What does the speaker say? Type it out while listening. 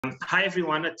Hi,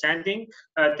 everyone attending.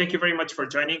 Thank you very much for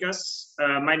joining us.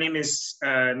 My name is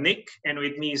Nick, and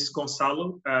with me is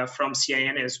Gonzalo from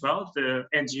CIN as well, the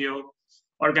NGO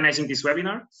organizing this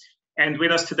webinar. And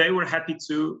with us today, we're happy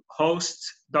to host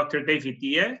Dr. David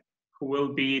Bigeye, who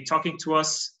will be talking to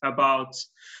us about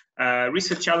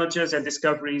recent challenges and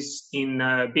discoveries in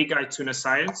Bigeye tuna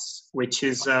science, which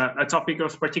is a topic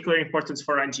of particular importance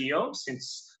for NGO,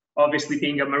 since obviously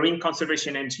being a marine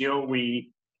conservation NGO,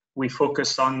 we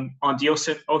focus on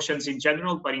the oceans in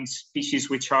general, but in species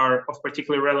which are of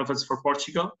particular relevance for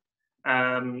Portugal.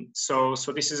 So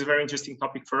this is a very interesting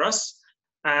topic for us.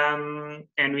 And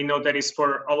we know that it's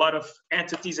for a lot of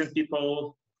entities and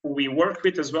people who we work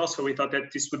with as well. So we thought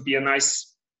that this would be a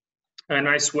nice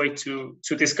way to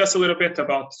discuss a little bit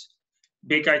about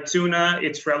Bigeye tuna,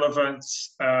 its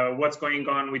relevance, what's going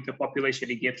on with the population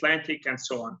in the Atlantic, and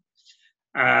so on.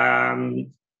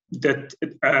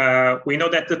 We know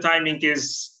that the timing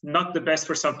is not the best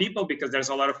for some people because there's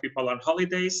a lot of people on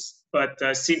holidays, but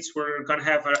since we're going to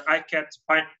have an ICCAT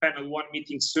panel 1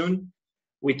 meeting soon,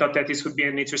 we thought that this would be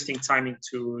an interesting timing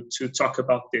to talk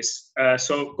about this.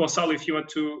 So Gonzalo, if you want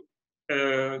to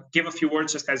give a few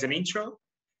words just as an intro,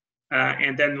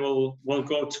 and then we'll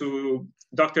go to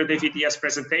Dr. David Bigeye's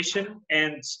presentation.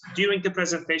 And during the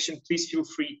presentation, please feel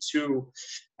free to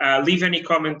leave any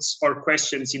comments or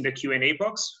questions in the Q&A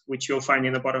box, which you'll find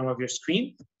in the bottom of your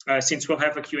screen, since we'll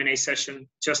have a Q&A session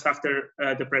just after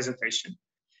the presentation.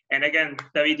 And again,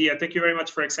 David, thank you very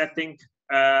much for accepting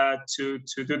to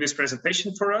do this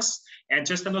presentation for us. And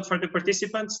just a note for the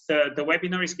participants, the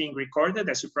webinar is being recorded,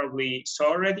 as you probably saw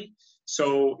already.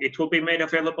 So it will be made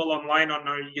available online on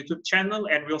our YouTube channel,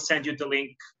 and we'll send you the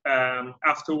link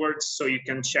afterwards so you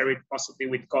can share it possibly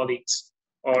with colleagues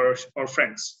or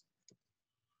friends.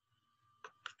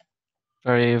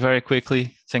 Very, very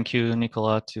quickly, thank you,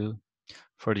 Nicola,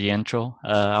 for the intro.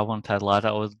 I won't add a lot.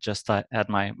 I will just add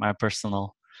my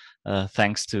personal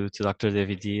thanks to Dr.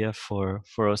 David Bigeye for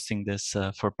hosting this,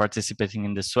 for participating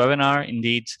in this webinar.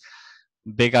 Indeed,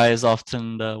 Bigeye is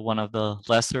often one of the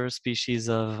lesser species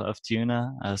of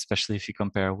tuna, especially if you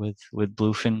compare with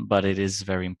bluefin, but it is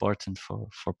very important for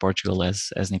Portugal,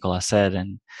 as Nicola said,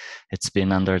 and it's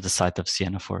been under the sight of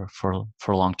Siena for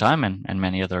a long time, and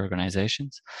many other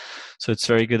organizations. So it's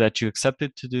very good that you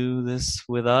accepted to do this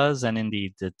with us, and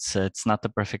indeed, it's not the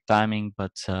perfect timing,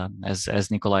 but as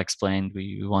Nicola explained,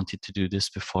 we wanted to do this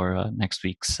before next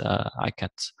week's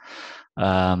ICCAT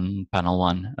panel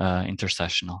 1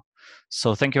 intersessional.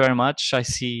 So thank you very much. I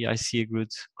see a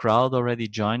good crowd already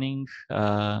joining,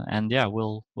 and yeah,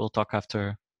 we'll talk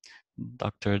after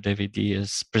Dr. David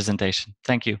Bigeye's presentation.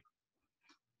 Thank you.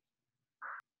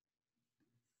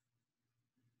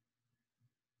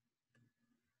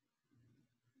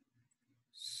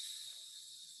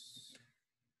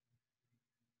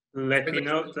 Let me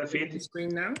know, David. The screen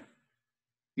now?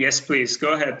 Yes, please.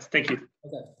 Go ahead. Thank you.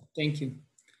 Okay. Thank you.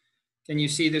 Can you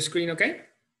see the screen okay?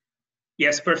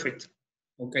 Yes, perfect.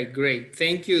 Okay, great.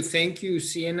 Thank you,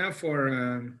 Siena,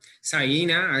 for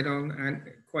Saina. I don't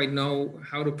quite know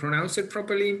how to pronounce it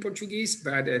properly in Portuguese,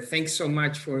 but thanks so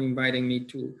much for inviting me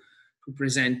to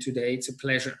present today. It's a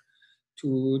pleasure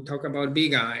to talk about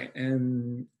Bigeye.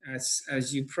 And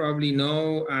as you probably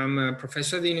know, I'm a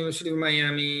professor at the University of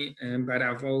Miami, but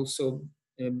I've also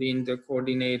been the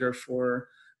coordinator for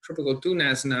Tropical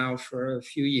Tunas now for a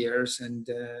few years, and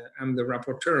I'm the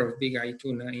rapporteur of Bigeye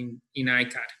tuna in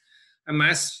ICCAT. I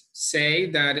must say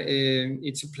that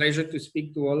it's a pleasure to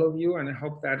speak to all of you, and I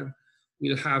hope that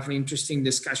we'll have interesting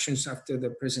discussions after the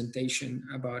presentation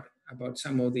about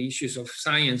some of the issues of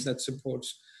science that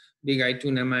supports Bigeye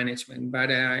tuna management. But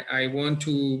I want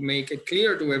to make it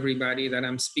clear to everybody that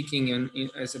I'm speaking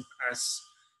as a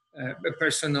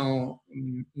personal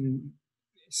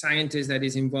scientist that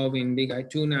is involved in Bigeye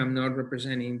tuna. I'm not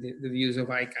representing the views of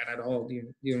ICCAT at all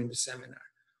during the seminar,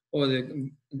 or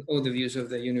the views of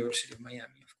the University of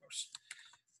Miami, of course.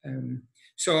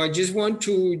 So I just want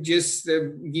to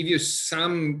give you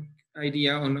some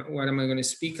idea on what am I going to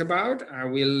speak about. I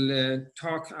will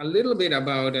talk a little bit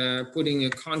about putting a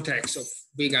context of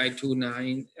Bigeye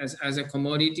tuna as a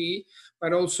commodity,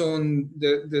 but also on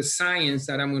the science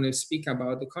that I'm going to speak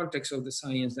about, the context of the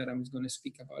science that I'm going to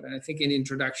speak about. And I think in the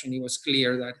introduction, it was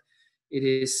clear that it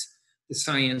is the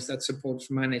science that supports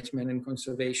management and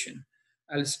conservation.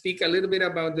 I'll speak a little bit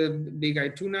about the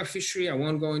Bigeye tuna fishery. I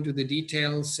won't go into the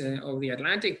details of the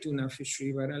Atlantic tuna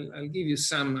fishery, but I'll give you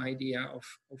some idea of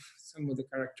some of the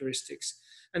characteristics.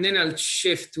 And then I'll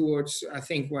shift towards, I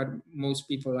think, what most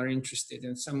people are interested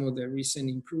in, some of the recent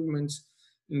improvements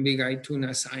in Bigeye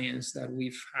tuna science that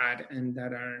we've had and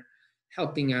that are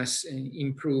helping us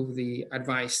improve the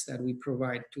advice that we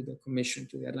provide to the Commission,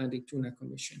 to the Atlantic Tuna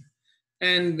Commission.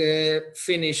 And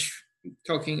finish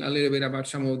talking a little bit about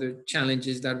some of the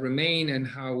challenges that remain and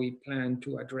how we plan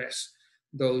to address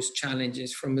those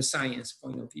challenges from the science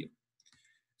point of view.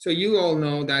 So you all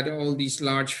know that all these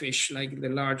large fish, like the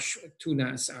large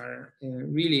tunas, are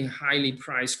really highly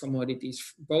priced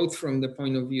commodities, both from the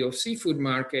point of view of seafood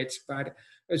markets, but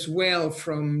as well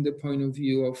from the point of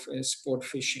view of sport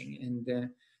fishing. And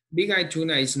Bigeye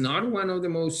tuna is not one of the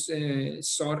most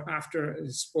sought after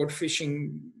sport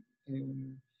fishing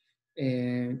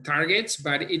targets,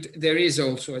 but there is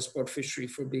also a sport fishery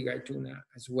for Bigeye tuna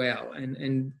as well.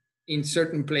 And in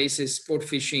certain places, sport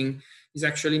fishing is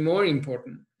actually more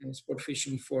important. Sport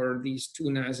fishing for these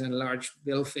tunas and large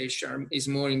billfish is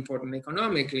more important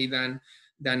economically than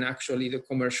actually the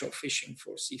commercial fishing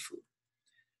for seafood.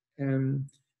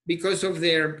 Because of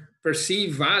their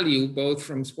perceived value, both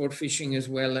from sport fishing as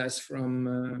well as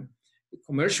from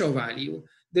commercial value,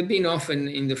 they've been often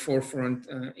in the forefront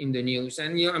in the news.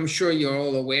 And I'm sure you're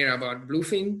all aware about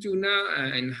bluefin tuna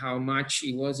and how much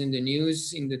it was in the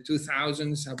news in the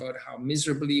 2000s about how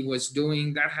miserably it was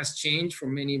doing. That has changed for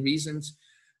many reasons,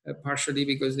 partially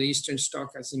because the eastern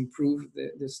stock has improved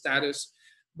the status.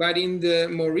 But in the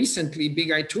more recently,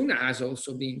 Bigeye tuna has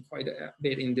also been quite a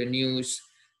bit in the news,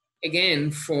 again,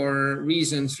 for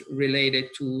reasons related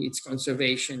to its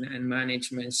conservation and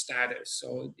management status.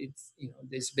 So it's,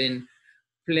 there's been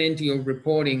plenty of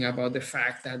reporting about the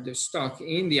fact that the stock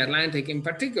in the Atlantic in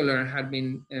particular had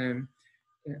been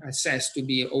assessed to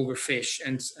be overfished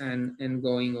and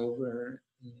going over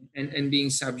and being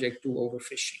subject to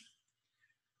overfishing.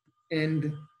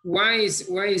 And why is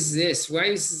this? Why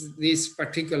is this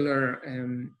particular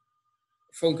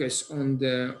focus on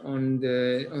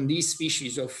these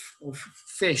species of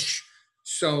fish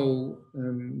so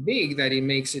big that it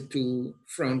makes it to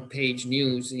front page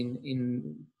news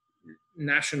in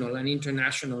national and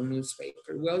international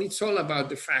newspaper? Well, it's all about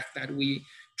the fact that we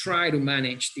try to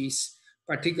manage these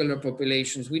particular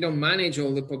populations. We don't manage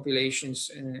all the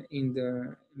populations in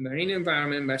the marine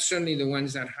environment, but certainly the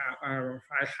ones that are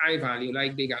of high value,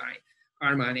 like Bigeye,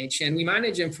 are managed. And we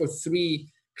manage them for three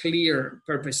clear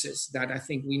purposes that I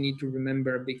think we need to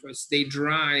remember, because they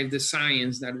drive the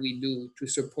science that we do to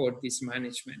support this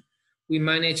management. We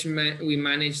manage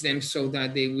them so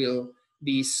that they will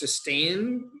be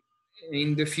sustained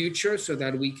in the future, so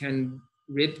that we can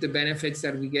reap the benefits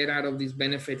that we get out of these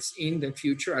benefits in the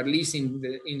future, at least in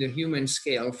the human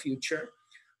scale future.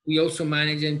 We also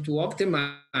manage them to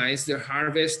optimize their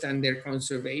harvest and their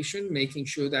conservation, making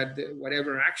sure that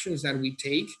whatever actions that we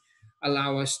take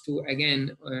allow us to,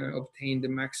 again, obtain the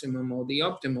maximum or the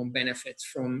optimum benefits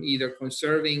from either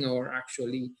conserving or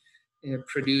actually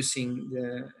producing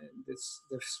the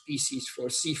species for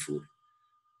seafood.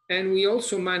 And we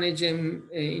also manage them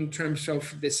in terms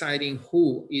of deciding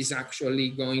who is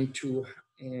actually going to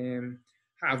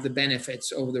have the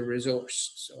benefits of the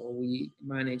resource. So we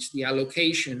manage the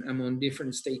allocation among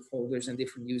different stakeholders and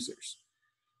different users.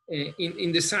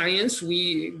 In the science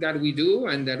that we do,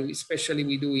 and that especially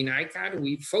we do in ICCAT,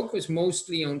 we focus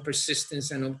mostly on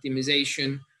persistence and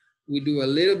optimization. We do a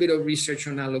little bit of research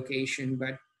on allocation,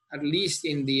 but at least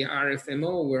in the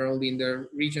RFMO world, in the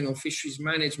regional fisheries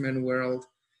management world,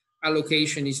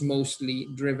 allocation is mostly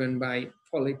driven by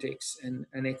politics and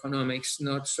economics,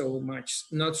 not so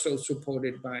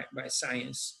supported by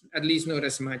science, at least not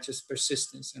as much as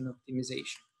persistence and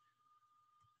optimization.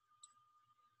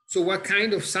 So what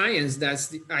kind of science does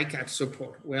the ICCAT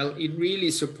support? Well, it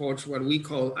really supports what we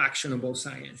call actionable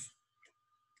science,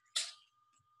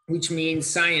 which means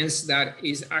science that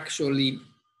is actually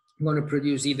going to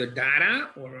produce either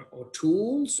data or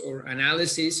tools or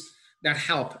analysis that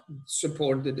help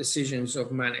support the decisions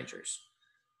of managers.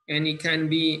 And it can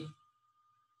be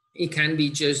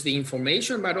just the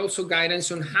information, but also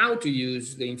guidance on how to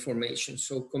use the information.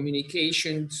 So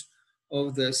communications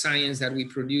of the science that we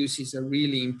produce is a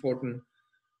really important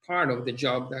part of the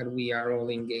job that we are all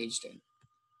engaged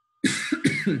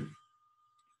in.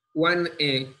 One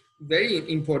very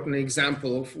important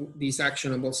example of this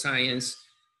actionable science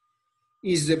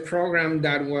is the program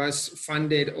that was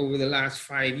funded over the last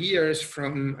 5 years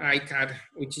from ICCAT,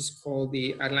 which is called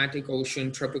the Atlantic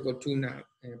Ocean Tropical Tuna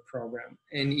program.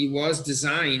 And it was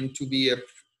designed to be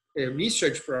a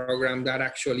research program that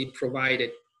actually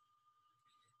provided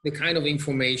the kind of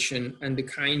information and the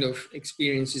kind of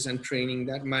experiences and training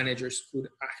that managers could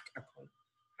act upon.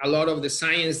 A lot of the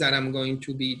science that I'm going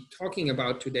to be talking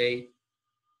about today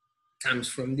comes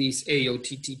from this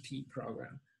AOTTP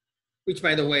program, which,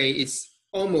 by the way, is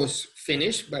almost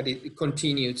finished, but it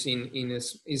continues in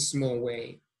a small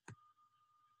way.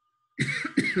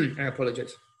 I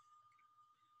apologize.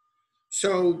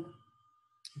 So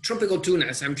tropical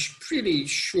tunas, I'm pretty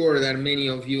sure that many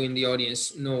of you in the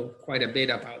audience know quite a bit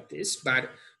about this, but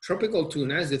tropical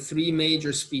tunas, the three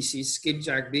major species,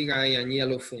 skipjack, bigeye, and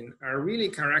yellowfin, are really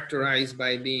characterized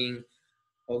by being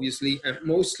obviously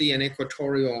mostly an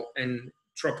equatorial and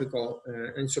tropical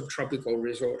and subtropical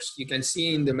resource. You can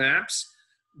see in the maps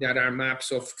that are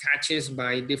maps of catches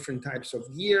by different types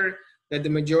of gear, that the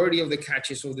majority of the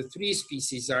catches of the three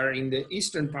species are in the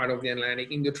eastern part of the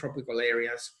Atlantic, in the tropical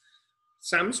areas.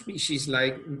 Some species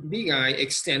like bigeye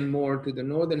extend more to the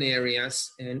northern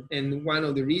areas, and one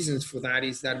of the reasons for that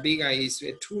is that bigeye is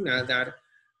a tuna that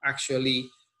actually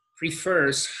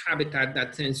prefers habitat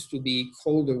that tends to be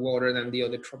colder water than the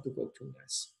other tropical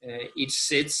tunas. It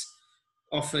sits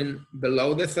often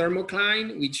below the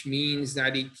thermocline, which means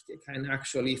that it can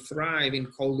actually thrive in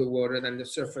colder water than the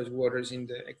surface waters in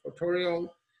the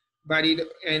equatorial, but it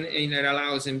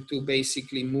allows them to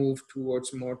basically move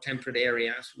towards more temperate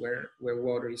areas where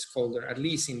water is colder, at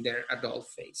least in their adult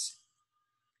phase.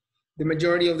 The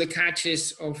majority of the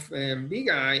catches of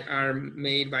bigeye are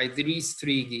made by these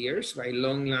three gears, by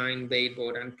longline,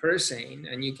 baitboat, and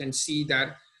purseine. And you can see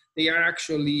that they are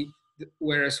actually,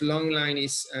 whereas longline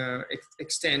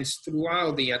extends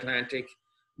throughout the Atlantic,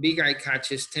 bigeye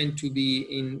catches tend to be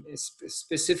in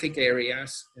specific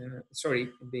areas.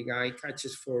 Bigeye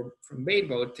catches from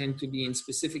baitboat tend to be in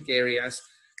specific areas,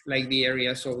 like the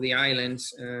areas of the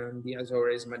islands, the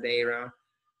Azores, Madeira,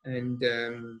 and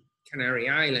Canary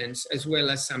Islands, as well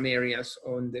as some areas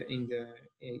in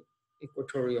the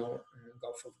equatorial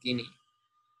Gulf of Guinea.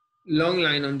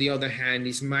 Longline, on the other hand,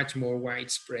 is much more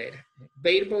widespread.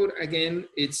 Baitboat, again,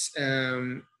 it's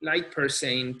like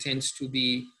purseine, tends to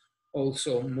be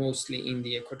also mostly in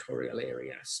the equatorial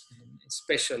areas, and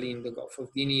especially in the Gulf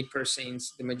of Guinea.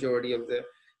 Purseines, the majority of the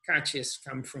catches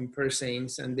come from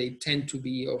purseines, and they tend to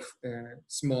be of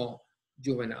small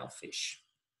juvenile fish.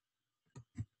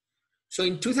 So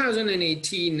in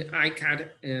 2018,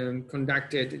 ICCAT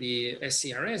conducted, the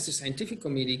SCRS, the scientific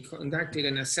committee, conducted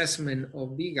an assessment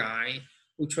of bigeye,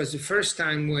 which was the first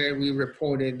time where we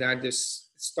reported that the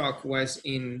stock was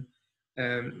in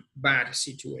bad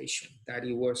situation, that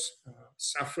it was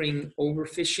suffering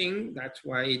overfishing. That's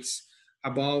why it's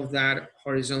above that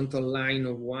horizontal line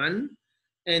of 1,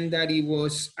 and that it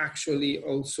was actually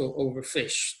also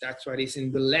overfished. That's what is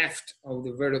in the left of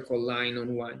the vertical line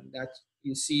on 1. That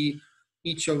you see,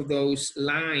 each of those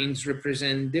lines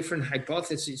represent different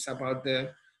hypotheses about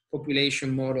the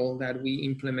population model that we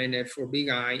implemented for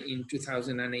bigeye in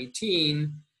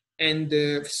 2018. And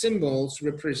the symbols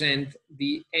represent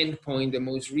the endpoint, the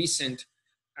most recent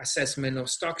assessment of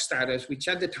stock status, which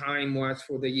at the time was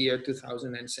for the year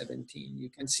 2017.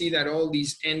 You can see that all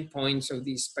these endpoints of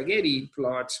these spaghetti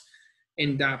plots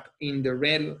end up in the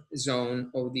red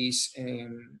zone of this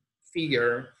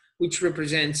figure, which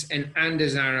represents an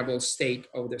undesirable state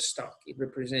of the stock. It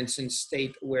represents a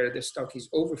state where the stock is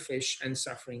overfished and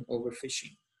suffering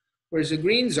overfishing. Whereas the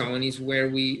green zone is where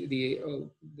the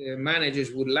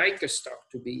managers would like the stock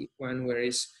to be, one where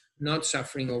it's not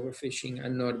suffering overfishing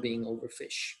and not being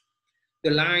overfished.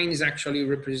 The lines actually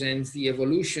represents the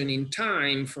evolution in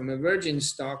time from a virgin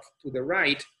stock to the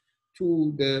right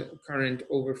to the current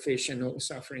overfish and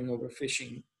suffering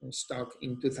overfishing stock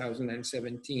in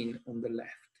 2017 on the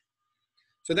left.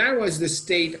 So that was the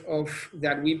state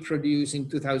that we produced in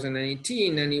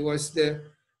 2018, and it was the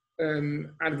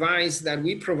advice that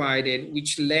we provided,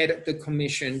 which led the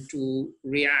Commission to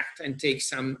react and take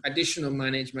some additional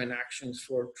management actions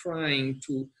for trying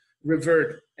to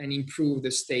revert and improve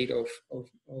the state of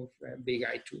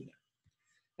bigeye tuna.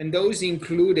 And those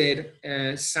included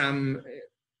some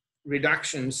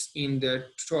reductions in the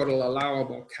total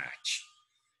allowable catch,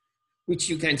 which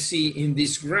you can see in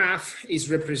this graph is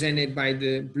represented by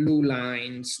the blue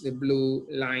lines, the blue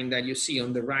line that you see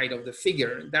on the right of the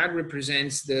figure. That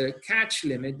represents the catch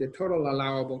limit, the total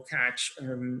allowable catch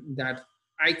that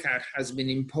ICCAT has been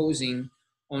imposing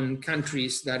on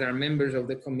countries that are members of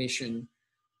the Commission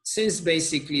since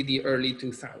basically the early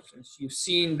 2000s. You've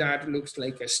seen that looks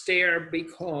like a stair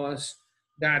because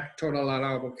that total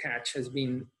allowable catch has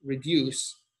been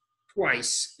reduced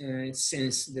twice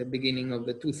since the beginning of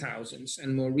the 2000s,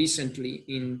 and more recently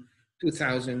in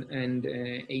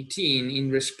 2018 in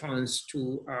response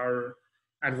to our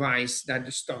advice that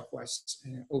the stock was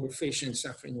overfished and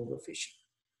suffering overfishing.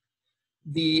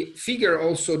 The figure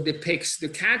also depicts the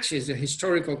catches, the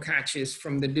historical catches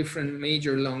from the different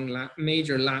major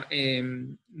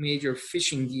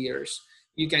fishing gears.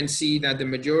 You can see that the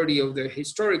majority of the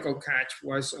historical catch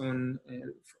was on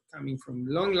coming from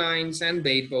long lines and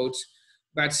bait boats,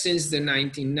 But since the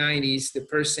 1990s, the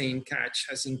purse seine catch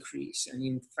has increased. And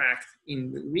in fact,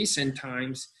 in recent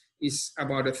times, is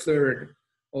about a third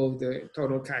of the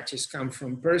total catches come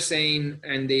from purse seine,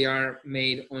 and they are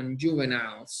made on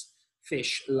juveniles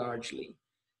fish largely.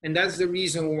 And that's the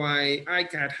reason why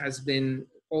ICCAT has been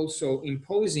also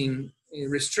imposing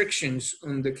restrictions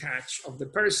on the catch of the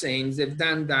purse seines. They've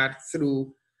done that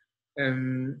through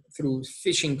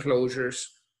fishing closures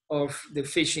of the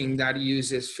fishing that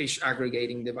uses fish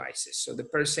aggregating devices. So the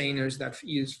purse seiners that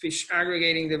use fish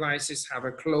aggregating devices have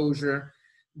a closure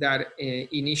that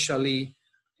initially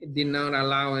did not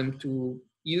allow them to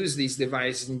use these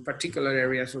devices in particular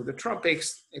areas of the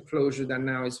tropics, a closure that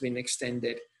now has been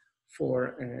extended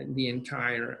for the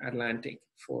entire Atlantic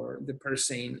for the purse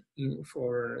seine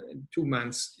for 2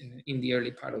 months in the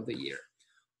early part of the year.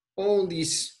 All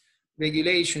these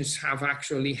regulations have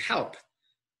actually helped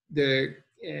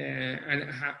and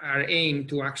are aimed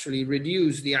to actually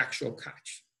reduce the actual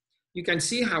catch. You can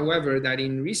see, however, that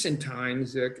in recent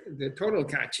times, the total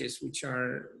catches, which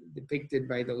are depicted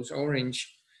by those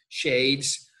orange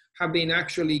shades, have been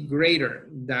actually greater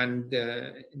than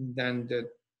the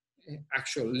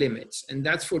actual limits. And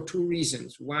that's for two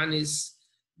reasons. One is,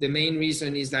 the main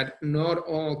reason is that not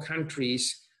all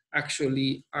countries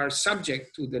actually are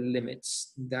subject to the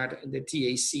limits that the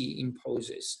TAC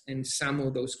imposes. And some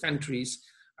of those countries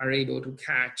are able to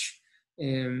catch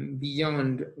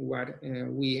beyond what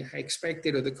we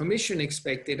expected or the Commission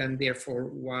expected, and therefore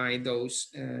why those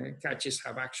catches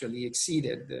have actually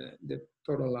exceeded the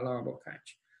total allowable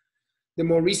catch. The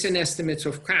more recent estimates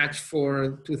of catch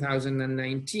for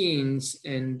 2019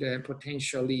 and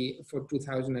potentially for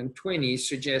 2020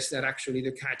 suggest that actually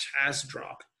the catch has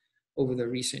dropped over the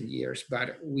recent years,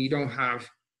 but we don't have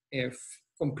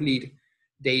complete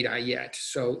data yet.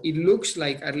 So it looks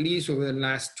like at least over the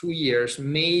last 2 years,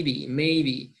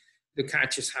 maybe the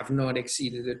catches have not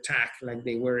exceeded the TAC like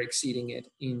they were exceeding it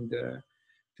in the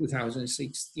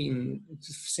 2016,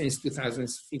 since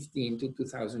 2015 to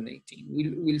 2018.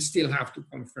 We'll still have to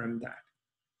confirm that.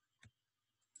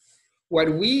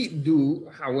 What we do,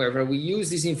 however, we use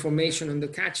this information on the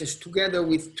catches together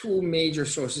with two major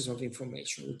sources of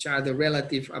information, which are the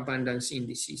relative abundance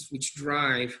indices, which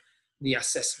drive the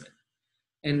assessment.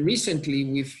 And recently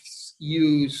we've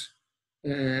used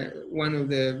one of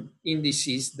the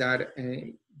indices that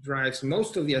drives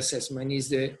most of the assessment is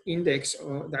the index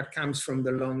that comes from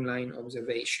the longline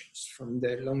observations, from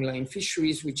the longline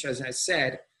fisheries, which, as I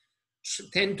said,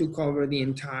 tend to cover the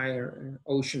entire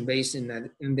ocean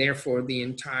basin and therefore the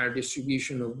entire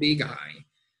distribution of Bigeye.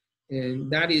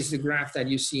 And that is the graph that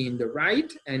you see in the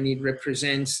right, and it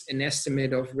represents an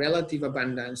estimate of relative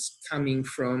abundance coming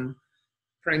from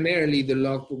primarily the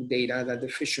logbook data that the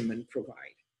fishermen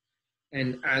provide.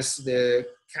 And as the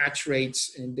catch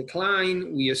rates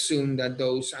decline, we assume that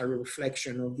those are a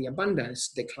reflection of the abundance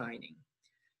declining.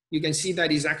 You can see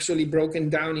that is actually broken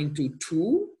down into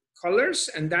two colors,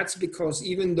 and that's because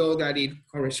even though that it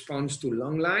corresponds to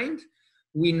longline,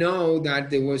 we know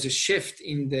that there was a shift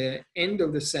in the end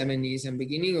of the 70s and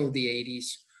beginning of the 80s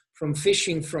from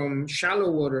fishing from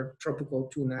shallow water tropical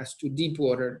tunas to deep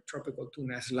water tropical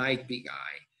tunas like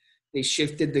Bigeye. They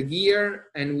shifted the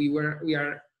gear, and we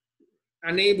are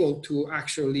unable to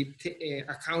actually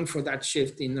account for that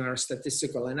shift in our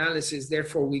statistical analysis.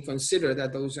 Therefore, we consider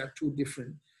that those are two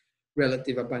different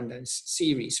relative abundance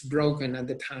series broken at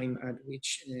the time at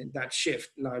which that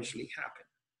shift largely happened.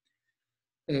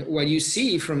 What you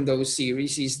see from those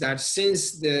series is that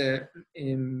since the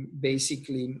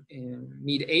basically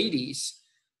mid-80s,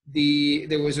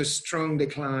 there was a strong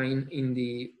decline in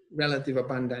the relative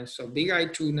abundance of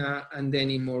Bigeye tuna, and then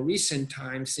in more recent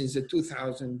times, since the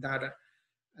 2000, that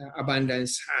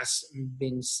abundance has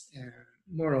been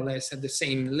more or less at the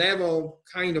same level,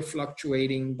 kind of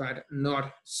fluctuating, but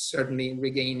not certainly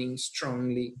regaining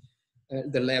strongly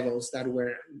the levels that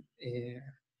were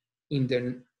in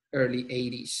the early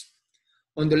 80s.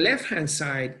 On the left-hand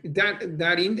side,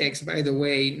 that index, by the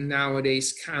way,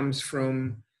 nowadays comes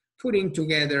from putting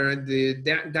together the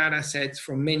data sets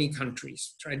from many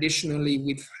countries. Traditionally,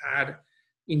 we've had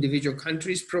individual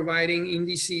countries providing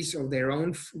indices of their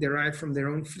own, derived from their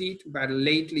own fleet, but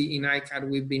lately in ICCAT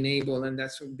we've been able, and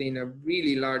that's been a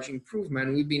really large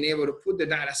improvement, we've been able to put the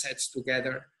data sets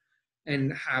together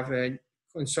and have a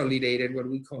consolidated, what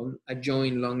we call a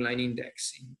joint longline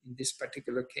index. In this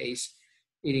particular case,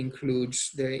 it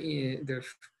includes the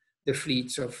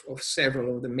fleets of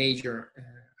several of the major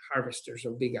harvesters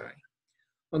of Bigeye.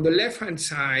 On the left-hand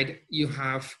side, you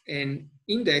have an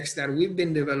index that we've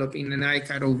been developing in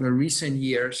ICCAT over recent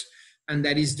years, and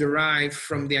that is derived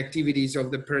from the activities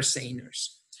of the purse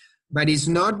seiners. But it's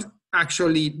not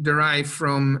actually derived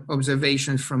from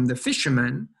observations from the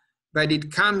fishermen, but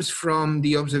it comes from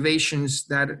the observations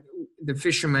that the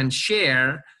fishermen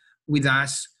share with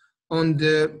us on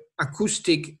the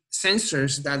acoustic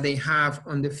sensors that they have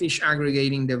on the fish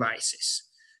aggregating devices.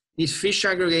 These fish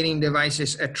aggregating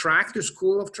devices attract a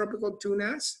school of tropical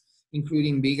tunas,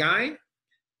 including Bigeye,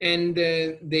 and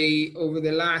they, over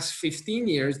the last 15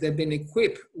 years, they've been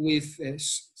equipped with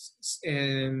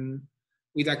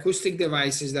acoustic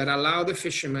devices that allow the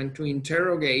fishermen to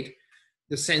interrogate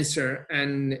the sensor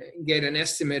and get an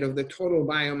estimate of the total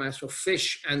biomass of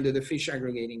fish under the fish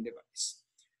aggregating device.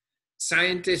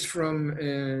 Scientists from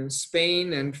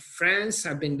Spain and France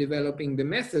have been developing the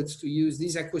methods to use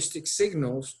these acoustic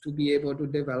signals to be able to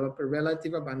develop a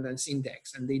relative abundance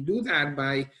index. And they do that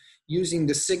by using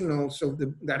the signals of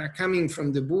that are coming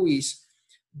from the buoys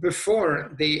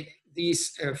before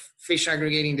these fish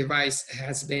aggregating device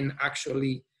has been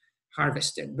actually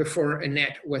harvested, before a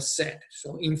net was set.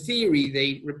 So in theory,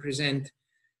 they represent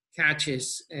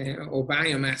catches or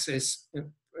biomasses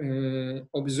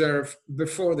observed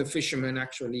before the fisherman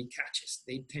actually catches.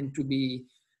 They tend to be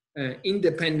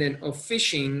independent of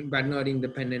fishing, but not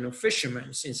independent of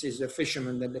fishermen, since it's the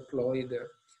fishermen that deploy the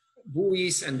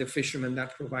buoys and the fishermen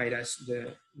that provide us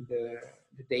the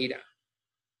data.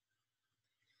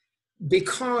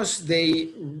 Because they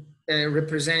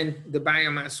represent the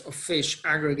biomass of fish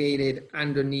aggregated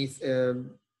underneath a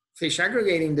fish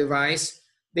aggregating device,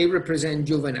 they represent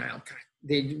juvenile.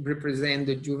 They represent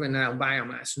the juvenile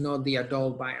biomass, not the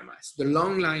adult biomass. The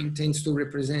long line tends to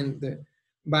represent the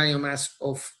biomass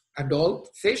of adult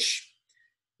fish.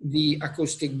 The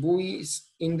acoustic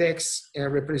buoys index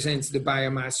represents the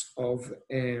biomass of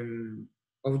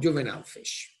juvenile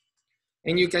fish.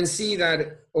 And you can see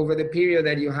that over the period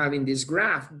that you have in this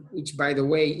graph, which by the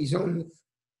way is only,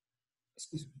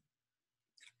 excuse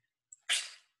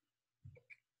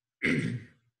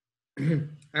me,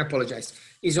 I apologize,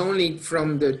 is only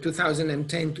from the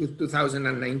 2010 to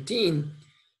 2019,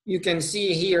 you can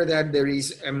see here that there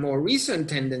is a more recent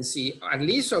tendency, at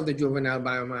least of the juvenile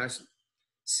biomass,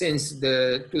 since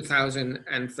the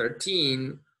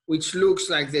 2013, which looks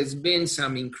like there's been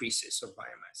some increases of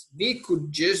biomass. They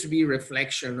could just be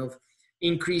reflection of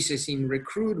increases in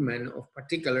recruitment of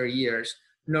particular years,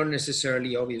 not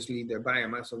necessarily obviously the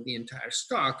biomass of the entire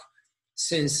stock,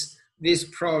 since this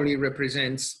probably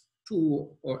represents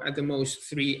 2 or at the most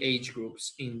 3 age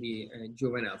groups in the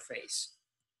juvenile phase.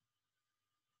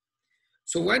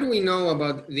 So what do we know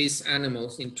about these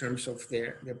animals in terms of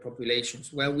their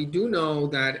populations? Well, we do know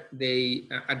that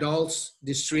adults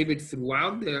distribute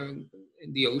throughout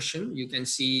the ocean. You can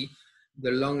see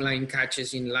the long line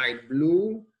catches in light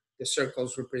blue. The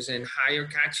circles represent higher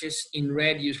catches. In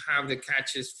red, you have the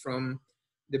catches from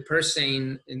the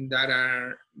purseine that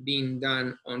are being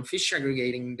done on fish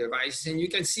aggregating devices. And you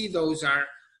can see those are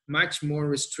much more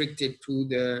restricted to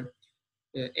the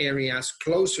areas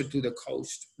closer to the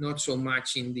coast, not so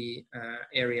much in the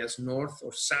areas north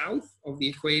or south of the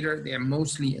equator. They are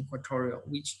mostly equatorial,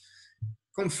 which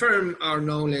confirm our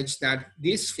knowledge that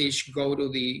these fish go to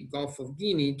the Gulf of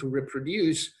Guinea to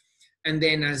reproduce. And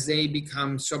then as they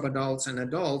become subadults and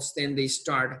adults, then they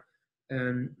start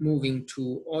moving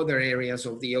to other areas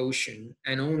of the ocean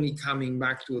and only coming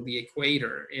back to the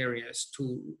equator areas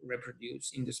to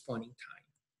reproduce in the spawning time.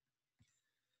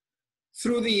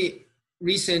 Through the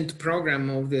recent program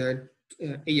of the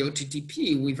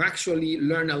AOTTP, we've actually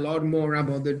learned a lot more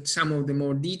about some of the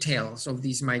more details of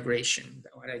this migration.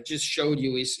 What I just showed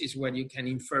you is what you can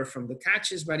infer from the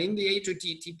catches, but in the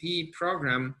AOTTP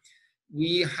program,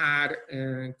 we had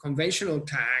conventional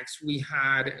tags, we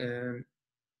had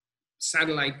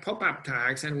satellite pop-up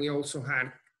tags, and we also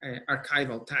had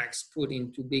archival tags put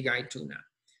into Bigeye tuna.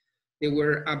 There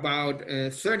were about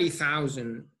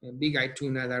 30,000 Bigeye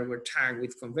tuna that were tagged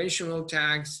with conventional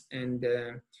tags and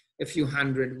a few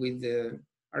hundred with the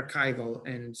archival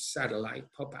and satellite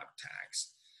pop-up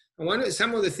tags. And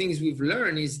some of the things we've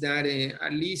learned is that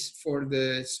at least for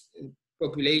the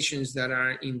populations that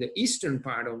are in the eastern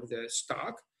part of the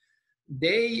stock,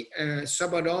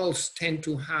 subadults tend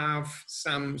to have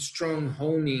some strong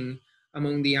honing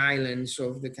among the islands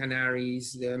of the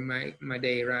Canaries, the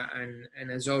Madeira,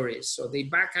 and Azores. So they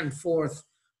back and forth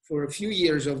for a few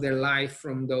years of their life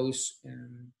from those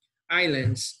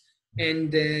islands.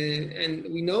 And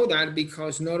we know that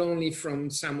because not only from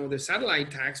some of the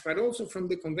satellite tags, but also from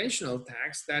the conventional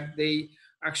tags, that they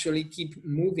actually keep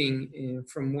moving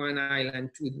from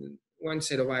one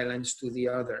set of islands to the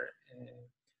other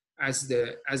as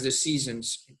the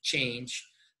seasons change.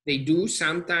 They do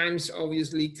sometimes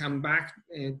obviously come back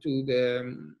to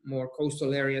the more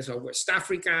coastal areas of West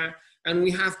Africa, And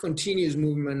we have continuous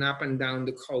movement up and down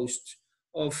the coast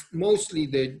of mostly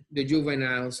the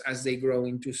juveniles as they grow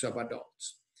into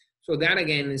subadults. So that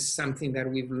again is something that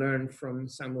we've learned from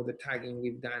some of the tagging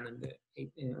we've done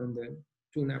on the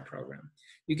tuna program.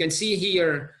 You can see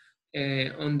here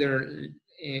on the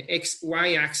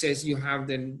y-axis, you have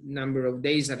the number of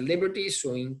days at liberty.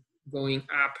 So in going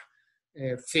up,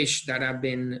 fish that have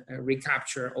been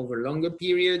recaptured over longer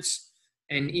periods.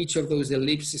 And each of those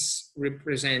ellipses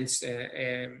represents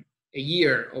a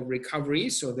year of recovery.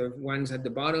 So the ones at the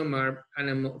bottom are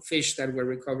fish that were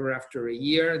recovered after a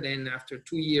year, then after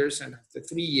 2 years, and after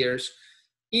 3 years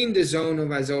in the zone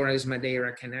of Azores,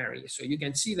 Madeira, Canary. So you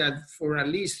can see that for at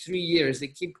least 3 years, they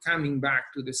keep coming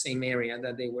back to the same area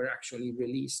that they were actually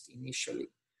released initially.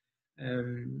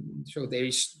 So there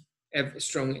is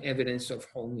strong evidence of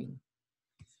homing.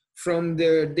 From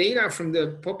the data from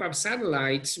the pop-up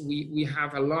satellites, we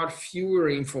have a lot fewer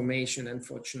information,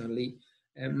 unfortunately.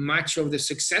 Much of the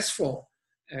successful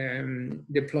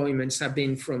deployments have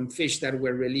been from fish that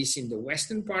were released in the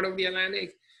western part of the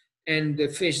Atlantic, and the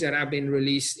fish that have been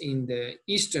released in the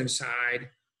eastern side,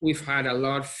 we've had a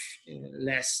lot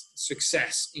less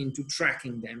success into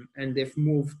tracking them, and they've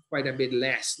moved quite a bit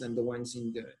less than the ones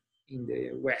in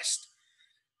the west.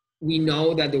 We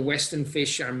know that the western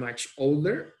fish are much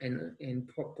older, and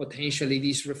potentially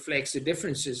this reflects the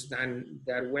differences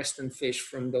that western fish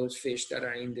from those fish that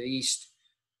are in the east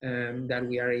that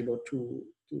we are able to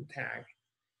tag.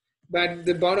 But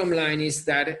the bottom line is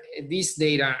that this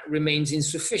data remains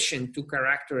insufficient to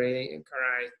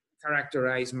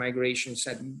characterize migrations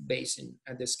at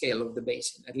the scale of the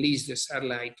basin, at least the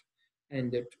satellite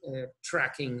and the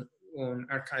tracking on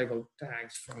archival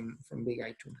tags from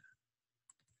Bigeye tuna.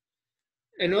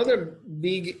 Another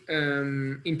big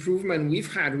improvement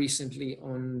we've had recently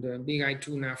on the Bigeye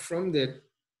tuna from the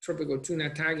Tropical Tuna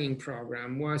tagging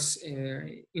program was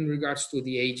in regards to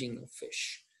the aging of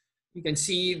fish. You can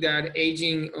see that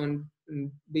aging on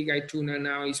Bigeye tuna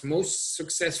now is most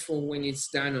successful when it's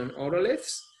done on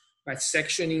otoliths, by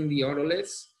sectioning the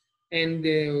otoliths. And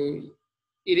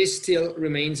it still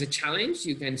remains a challenge.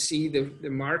 You can see the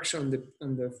marks on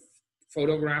the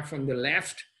photograph on the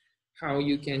left, how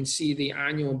you can see the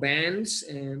annual bands,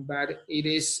 but it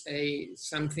is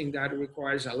something that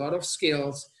requires a lot of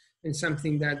skills, and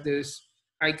something that this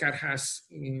ICCAT has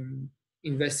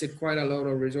invested quite a lot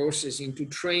of resources into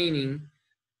training,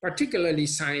 particularly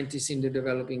scientists in the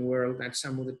developing world, at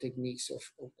some of the techniques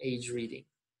of age reading.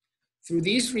 Through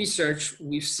this research,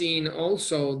 we've seen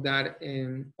also that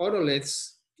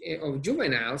otoliths of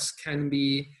juveniles can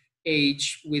be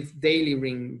aged with daily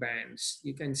ring bands.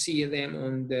 You can see them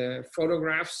on the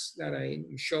photographs that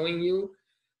I'm showing you.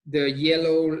 The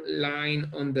yellow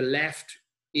line on the left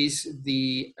is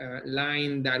the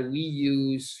line that we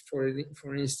use,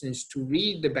 for instance, to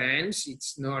read the bands.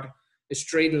 It's not a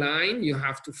straight line. You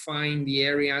have to find the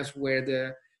areas where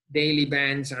the daily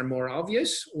bands are more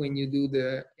obvious when you do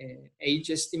the age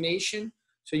estimation.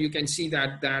 So you can see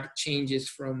that that changes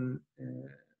from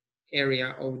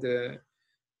area of the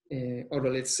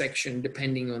otolith section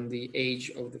depending on the age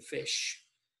of the fish.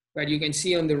 But you can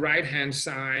see on the right-hand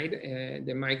side,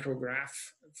 the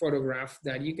photograph,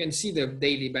 that you can see the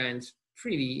daily bands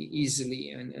pretty easily,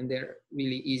 and they're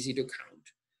really easy to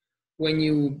count. When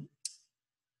you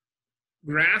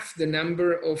graph the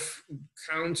number of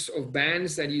counts of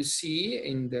bands that you see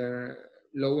in the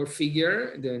lower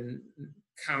figure, the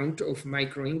count of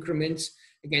micro increments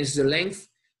against the length,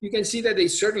 you can see that they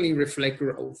certainly reflect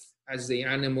growth. As the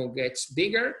animal gets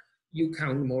bigger, you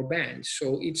count more bands.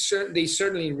 So they're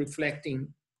certainly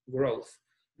reflecting growth.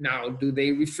 Now, do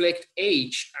they reflect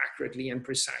age accurately and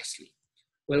precisely?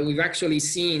 Well, we've actually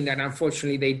seen that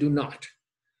unfortunately they do not.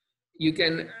 You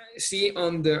can see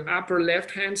on the upper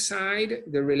left-hand side,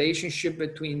 the relationship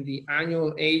between the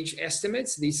annual age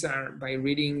estimates. These are by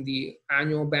reading the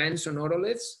annual bands on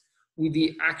otoliths with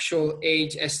the actual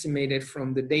age estimated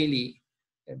from the daily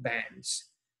bands.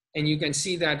 And you can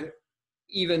see that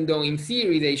even though in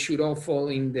theory they should all fall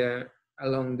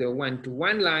along the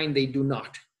 1-to-1 line, they do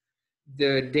not.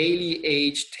 The daily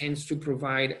age tends to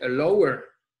provide a lower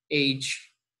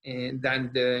age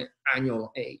than the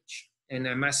annual age. And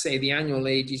I must say the annual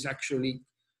age is actually,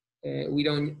 we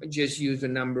don't just use the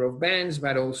number of bands,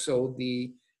 but also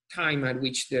the time at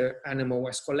which the animal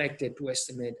was collected to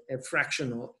estimate a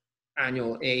fractional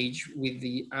annual age with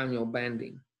the annual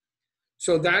banding.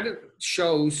 So that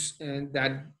shows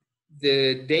that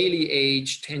the daily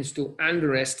age tends to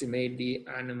underestimate the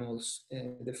animal's,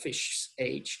 the fish's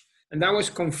age. And that was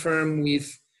confirmed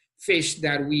with fish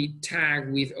that we tag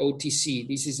with OTC.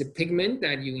 This is a pigment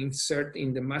that you insert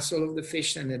in the muzzle of the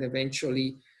fish and that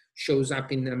eventually shows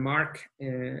up in the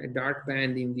dark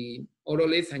band in the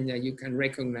otolith, and that you can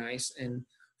recognize. And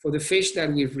for the fish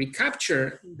that we've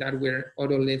recaptured, that were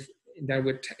otolith, that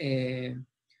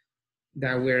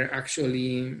were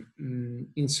actually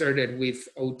inserted with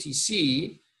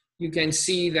OTC, you can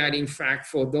see that in fact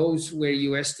for those where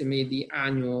you estimate the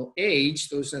annual age,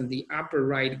 those on the upper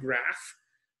right graph,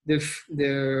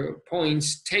 the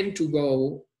points tend to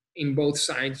go in both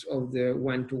sides of the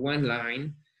 1-to-1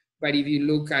 line. But if you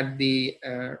look at the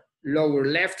lower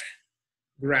left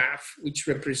graph, which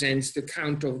represents the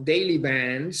count of daily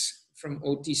bands from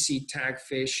OTC tag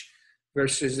fish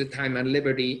versus the time at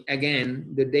liberty,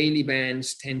 again, the daily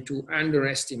bands tend to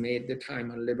underestimate the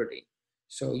time at liberty.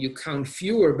 So you count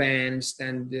fewer bands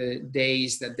than the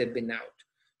days that they've been out.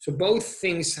 So both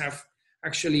things have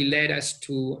actually led us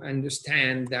to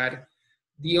understand that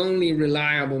the only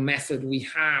reliable method we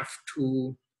have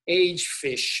to age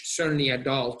fish, certainly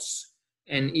adults,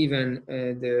 and even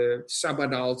the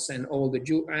subadults and all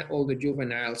the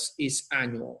juveniles, is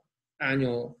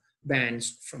annual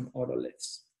bands from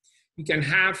otoliths. You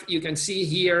can see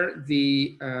here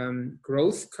the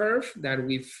growth curve that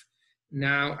we've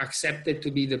now accepted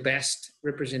to be the best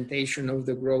representation of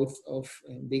the growth of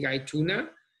Bigeye tuna.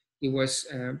 It was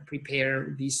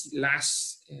prepared this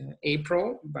last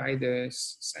April by the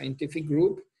scientific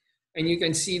group. And you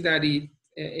can see that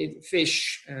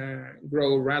fish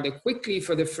grow rather quickly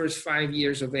for the first 5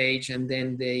 years of age, and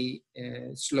then they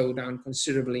slow down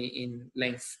considerably in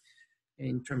length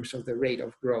in terms of the rate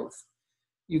of growth.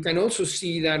 You can also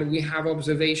see that we have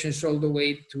observations all the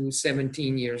way to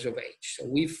 17 years of age.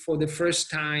 So for the first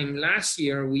time last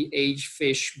year, we aged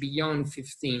fish beyond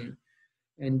 15.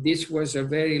 And this was a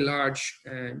very large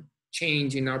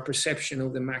change in our perception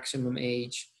of the maximum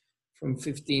age from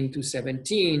 15 to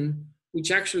 17, which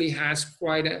actually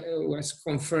was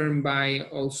confirmed by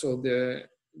also the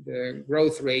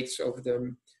growth rates of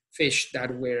the fish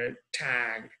that were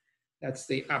tagged. That's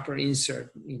the upper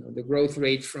insert, the growth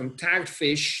rate from tagged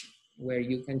fish, where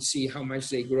you can see how much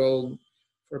they grow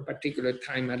for a particular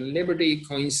time at liberty,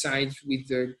 coincides with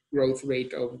the growth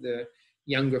rate of the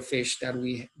younger fish that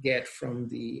we get from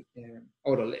the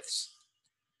otoliths.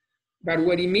 But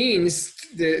what it means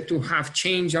to have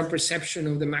changed our perception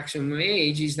of the maximum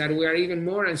age is that we are even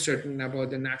more uncertain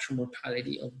about the natural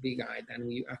mortality of Bigeye than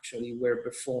we actually were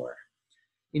before.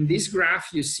 In this graph,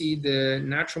 you see the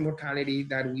natural mortality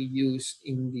that we use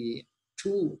in the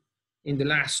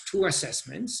last two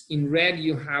assessments. In red,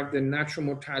 you have the natural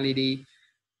mortality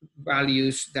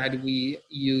values that we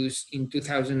use in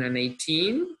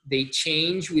 2018. They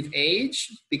change with age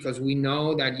because we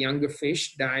know that younger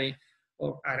fish die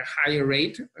at a higher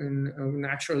rate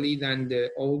naturally than the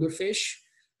older fish.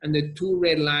 And the two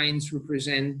red lines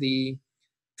represent the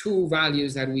two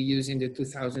values that we use in the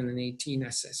 2018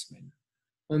 assessment.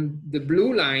 On the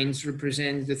blue lines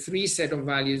represent the three set of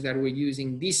values that we're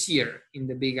using this year in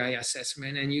the Bigeye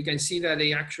assessment. And you can see that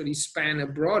they actually span a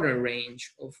broader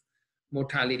range of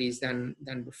mortalities than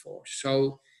before.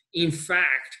 So in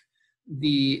fact,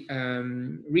 the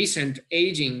recent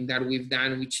aging that we've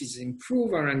done, which is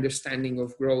improve our understanding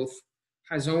of growth,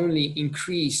 has only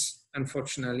increased,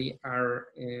 unfortunately, our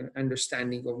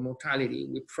understanding of mortality.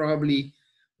 We're probably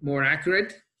more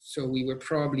accurate. So we were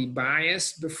probably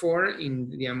biased before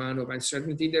in the amount of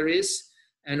uncertainty there is,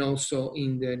 and also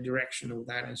in the direction of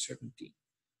that uncertainty.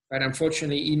 But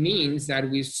unfortunately, it means that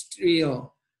we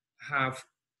still have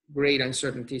great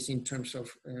uncertainties in terms of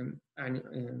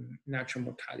natural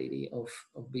mortality of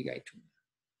Bigeye tuna.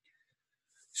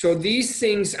 So these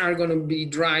things are going to be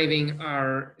driving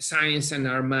our science and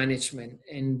our management.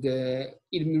 And it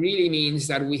really means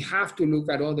that we have to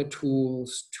look at other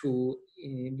tools to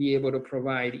be able to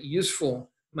provide useful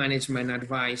management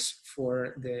advice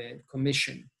for the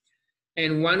Commission.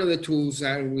 And one of the tools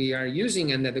that we are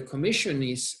using and that the Commission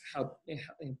is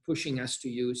pushing us to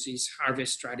use is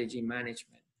harvest strategy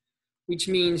management, which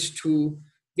means to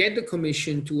get the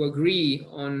Commission to agree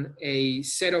on a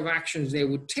set of actions they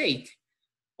would take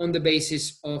on the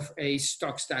basis of a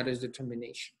stock status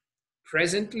determination.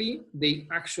 Presently, they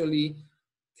actually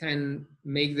can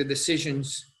make the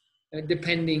decisions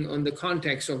depending on the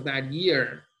context of that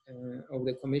year of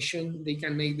the Commission. They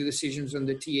can make the decisions on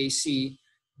the TAC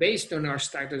based on our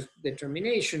status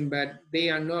determination, but they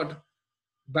are not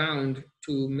bound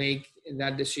to make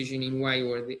that decision in one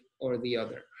or the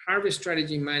other. Harvest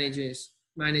strategy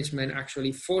management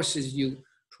actually forces you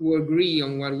to agree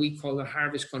on what we call a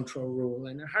harvest control rule.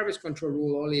 And a harvest control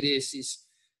rule, all it is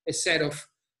a set of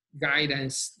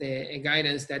guidance, a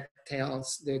guidance that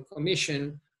tells the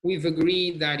Commission, we've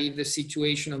agreed that if the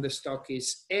situation of the stock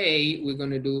is A, we're going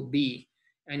to do B.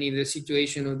 And if the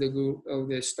situation of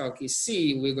the stock is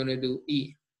C, we're going to do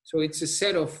E. So it's a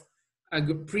set of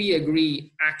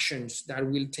pre-agreed actions that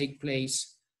will take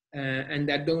place and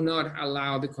that do not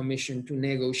allow the Commission to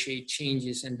negotiate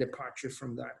changes and departures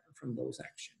from those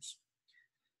actions.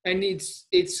 And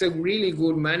it's a really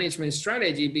good management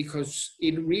strategy because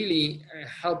it really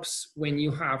helps when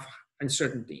you have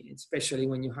uncertainty, especially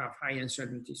when you have high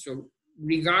uncertainty. So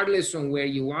regardless on where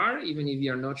you are, even if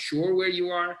you're not sure where you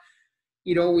are,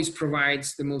 it always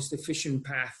provides the most efficient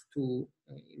path to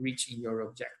reaching your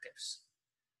objectives.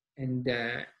 And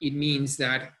it means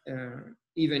that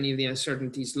even if the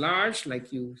uncertainty is large,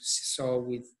 like you saw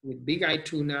with Bigeye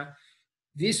tuna,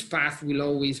 this path will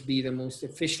always be the most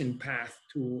efficient path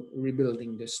to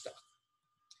rebuilding the stock.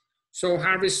 So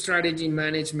harvest strategy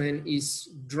management is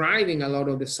driving a lot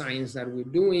of the science that we're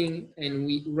doing, and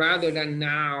we, rather than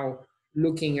now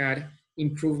looking at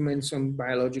improvements on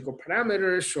biological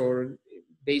parameters or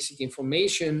basic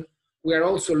information, we are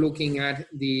also looking at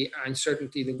the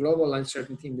uncertainty, the global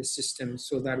uncertainty in the system,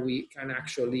 so that we can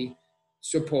actually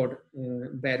support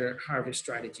better harvest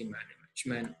strategy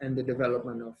management and the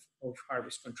development of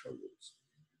harvest control rules.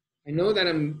 I know that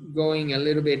I'm going a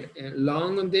little bit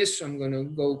long on this, so I'm going to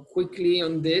go quickly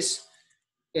on this.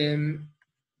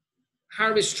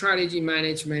 Harvest strategy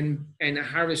management and a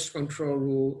harvest control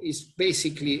rule is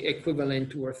basically equivalent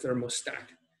to a thermostat.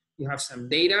 You have some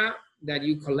data that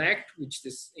you collect, which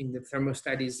in the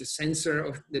thermostat is the sensor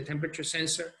of the temperature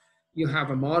sensor. You have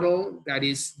a model that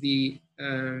is the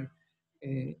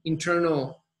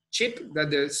internal chip that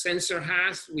the sensor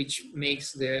has, which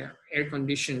makes the air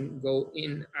condition go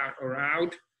in or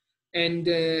out. And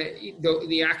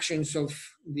the actions of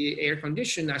the air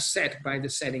condition are set by the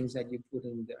settings that you put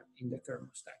in the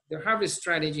thermostat. The harvest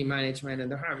strategy management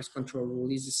and the harvest control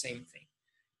rule is the same thing.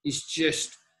 It's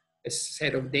just a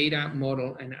set of data,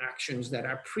 model, and actions that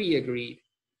are pre-agreed.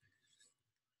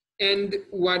 And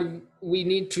what we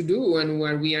need to do, and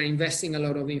where we are investing a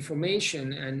lot of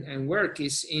information and work,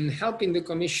 is in helping the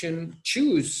Commission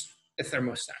choose a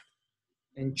thermostat.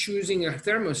 And choosing a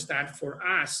thermostat for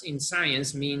us in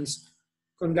science means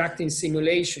conducting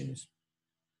simulations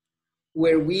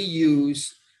where we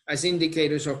use as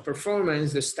indicators of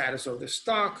performance the status of the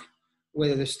stock,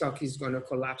 whether the stock is going to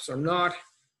collapse or not,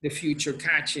 the future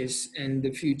catches, and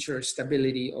the future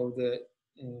stability of the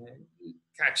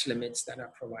catch limits that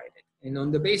are provided. And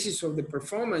on the basis of the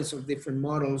performance of different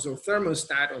models of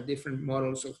thermostat or different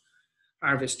models of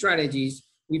harvest strategies,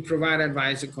 we provide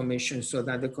advice to the Commission so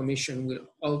that the Commission will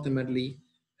ultimately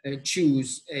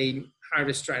choose a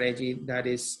harvest strategy that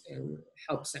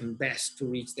helps them best to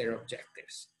reach their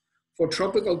objectives. For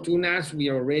tropical tunas, we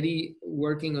are already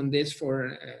working on this for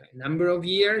a number of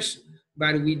years,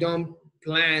 but we don't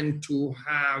plan to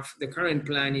have, the current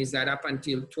plan is that up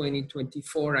until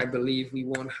 2024, I believe, we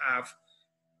won't have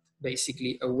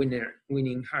basically a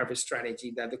winning harvest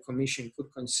strategy that the Commission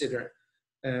could consider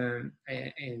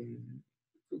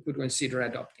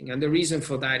adopting. And the reason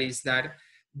for that is that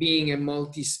being a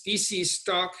multi-species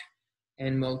stock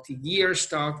and multi-year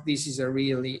stock, this is a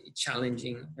really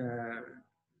challenging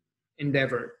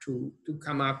endeavor to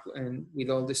come up and with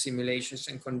all the simulations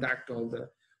and conduct all the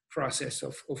process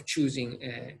of choosing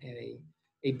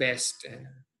a best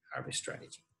harvest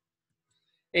strategy.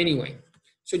 Anyway,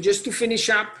 so just to finish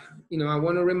up, I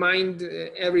want to remind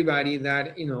everybody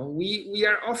that, we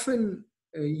are often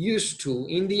used to,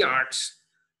 in the arts,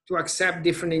 to accept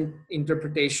different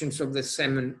interpretations of the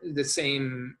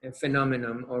same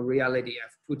phenomenon or reality.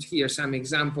 I've put here some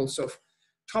examples of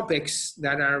topics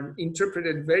that are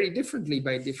interpreted very differently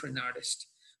by different artists.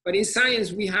 But in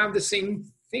science, we have the same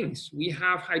things. We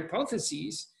have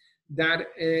hypotheses that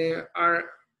are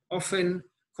often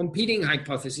competing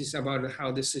hypotheses about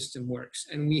how the system works.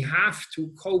 And we have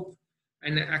to cope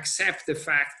and accept the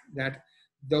fact that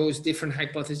those different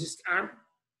hypotheses are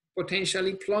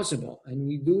potentially plausible. And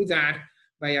we do that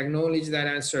by acknowledging that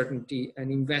uncertainty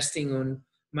and investing on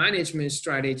management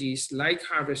strategies like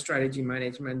harvest strategy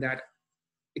management that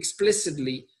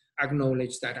explicitly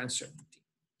acknowledge that uncertainty.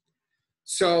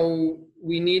 So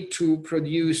we need to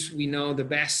produce, we know, the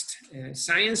best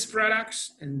science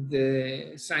products, and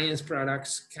the science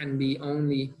products can be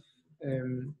only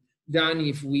done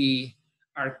if we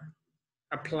are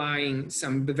applying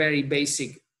some very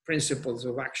basic principles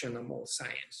of actionable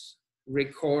science.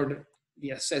 Record the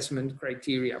assessment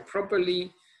criteria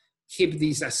properly, keep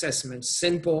these assessments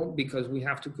simple because we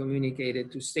have to communicate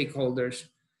it to stakeholders,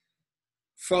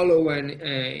 follow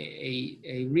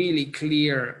a really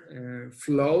clear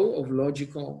flow of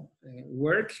logical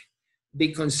work,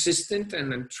 be consistent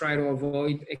and try to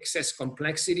avoid excess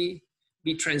complexity,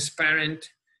 be transparent,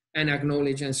 and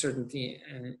acknowledge uncertainty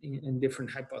and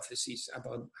different hypotheses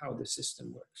about how the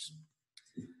system works.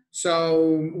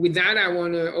 So with that, I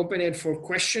want to open it for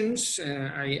questions.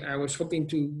 I was hoping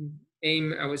to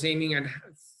I was aiming at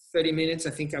 30 minutes.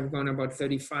 I think I've gone about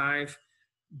 35.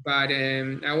 But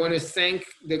I want to thank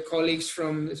the colleagues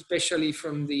especially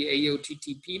from the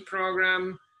AOTTP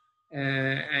program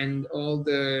and all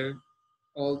the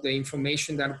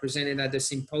information that are presented at the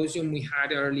symposium we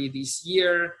had early this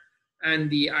year,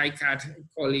 and the ICCAT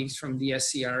colleagues from the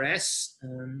SCRS.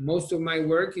 Most of my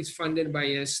work is funded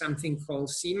by something called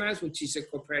CMAS, which is a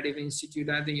cooperative institute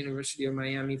at the University of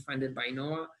Miami, funded by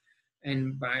NOAA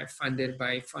and funded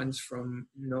by funds from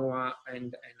NOAA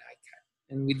and ICCAT.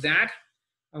 And with that,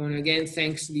 I want to again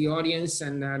thank the audience,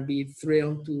 and I'd be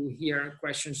thrilled to hear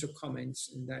questions or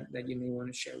comments that you may want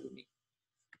to share with me.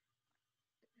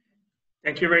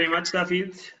 Thank you very much,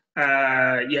 David.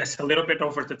 Yes, a little bit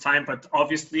over the time, but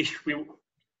obviously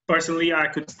personally, I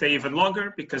could stay even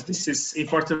longer because this is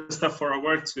important stuff for our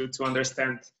work to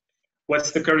understand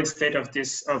what's the current state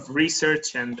of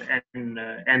research and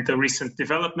the recent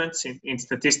developments in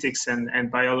statistics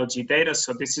and biology data.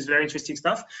 So this is very interesting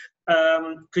stuff.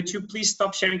 Could you please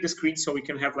stop sharing the screen so we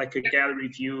can have like a gallery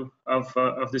view of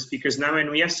the speakers now?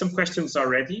 And we have some questions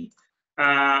already.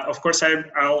 Of course,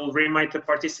 I'll remind the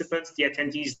participants, the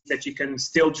attendees, that you can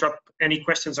still drop any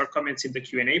questions or comments in the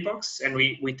Q&A box, and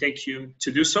we take you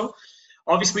to do so.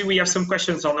 Obviously, we have some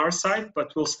questions on our side,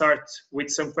 but we'll start with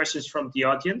some questions from the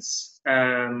audience.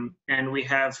 And we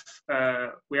have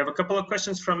a couple of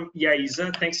questions from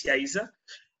Yaiza. Thanks, Yaiza.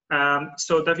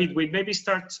 So, David, we maybe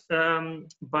start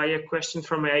by a question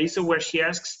from Yaiza, where she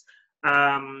asks,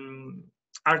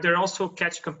 are there also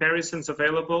catch comparisons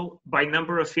available by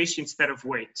number of fish instead of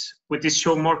weight? Would this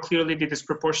show more clearly the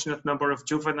disproportionate number of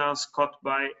juveniles caught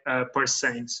by per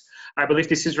seines? I believe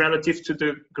this is relative to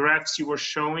the graphs you were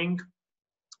showing,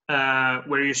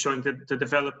 where you're showing the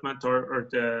development or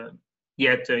the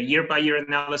year-by-year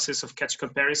analysis of catch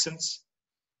comparisons.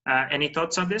 Any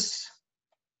thoughts on this?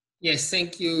 Yes,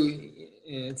 thank you,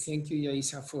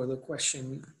 Yaisa, for the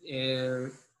question.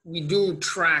 We do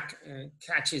track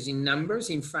catches in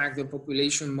numbers. In fact, the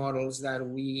population models that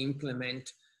we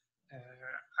implement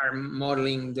are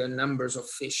modeling the numbers of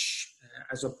fish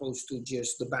as opposed to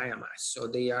just the biomass. So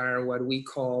they are what we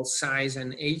call size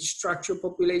and age structure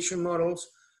population models,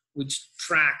 which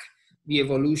track the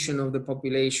evolution of the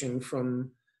population from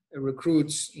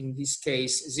recruits, in this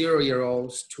case,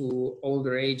 0-year-olds, to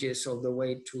older ages all the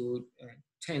way to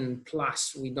 10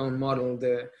 plus. We don't model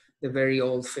the very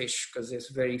old fish because there's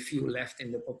very few left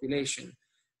in the population.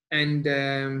 And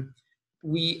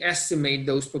we estimate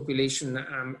those population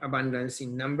abundance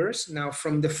in numbers. Now,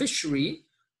 from the fishery,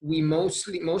 most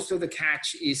of the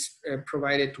catch is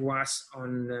provided to us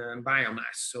on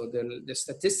biomass. So the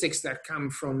statistics that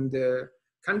come from the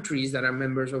countries that are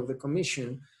members of the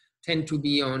commission tend to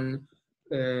be on,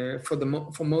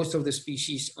 for most of the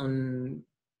species, on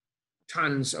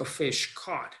tons of fish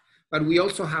caught. But we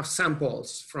also have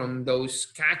samples from those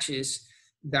catches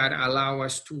that allow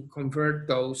us to convert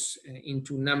those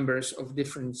into numbers of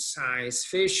different size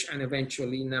fish and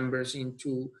eventually numbers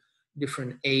into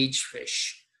different age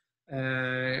fish.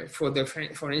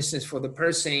 For instance, for the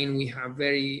purseine, we have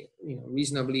very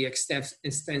reasonably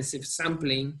extensive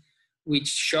sampling, which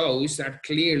shows that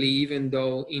clearly, even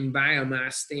though in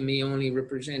biomass they may only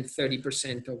represent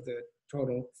 30% of the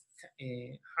total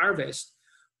harvest,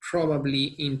 probably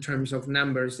in terms of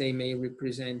numbers, they may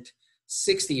represent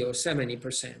 60 or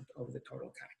 70% of the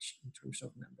total catch in terms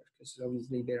of numbers, because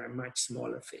obviously there are much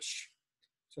smaller fish.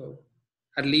 So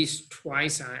at least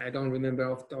twice, I don't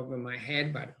remember off the top of my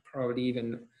head, but probably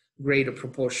even greater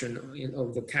proportion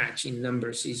of the catch in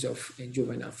numbers is of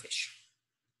juvenile fish.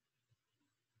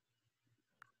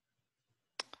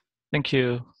 Thank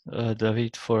you,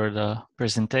 David, for the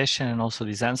presentation and also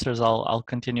these answers. I'll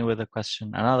continue with a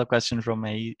question. Another question from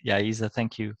Yaiza.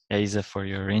 Thank you, Yaiza, for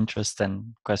your interest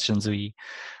and questions we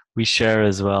share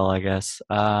as well, I guess.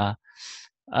 So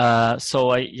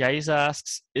Yaiza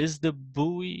asks, is the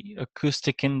buoy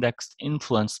acoustic index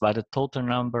influenced by the total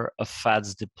number of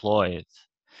FADs deployed?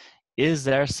 Is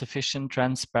there sufficient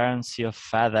transparency of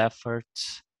FAD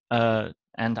efforts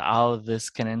and how this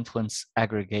can influence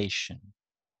aggregation?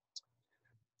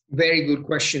 Very good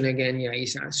question again,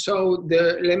 Yaisa. So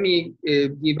let me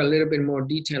give a little bit more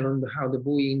detail on how the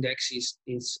buoy index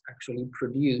is actually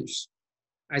produced.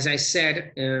 As I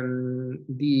said,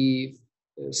 the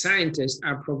scientists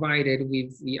are provided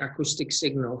with the acoustic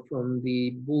signal from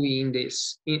the buoy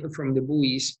index, from the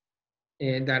buoys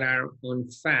that are on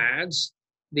FADs,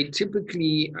 They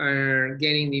typically are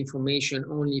getting the information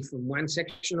only from one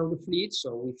section of the fleet.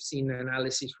 So we've seen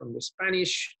analysis from the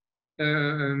Spanish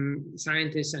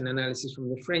scientists and analysis from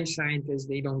the French scientists.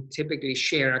 They don't typically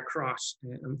share across,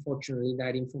 unfortunately,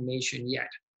 that information yet.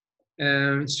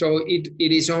 So it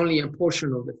is only a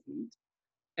portion of the fleet.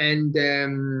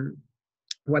 And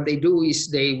what they do is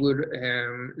they would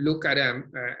look at a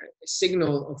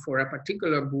signal for a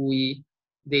particular buoy.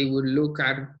 They would look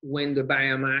at when the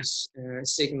biomass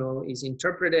signal is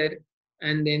interpreted,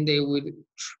 and then they would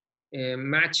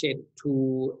match it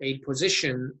to a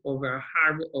position of a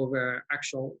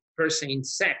actual purseine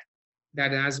set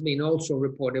that has been also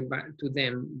reported to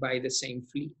them by the same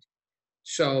fleet.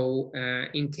 So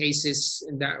in cases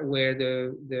that where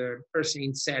the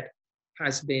purseine set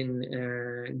has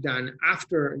been done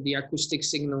after the acoustic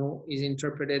signal is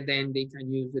interpreted, then they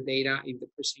can use the data. If the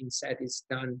purseine set is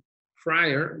done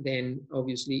prior, then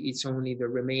obviously it's only the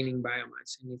remaining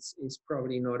biomass, and it's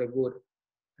probably not a good.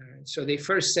 So they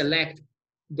first select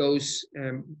those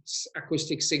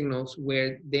acoustic signals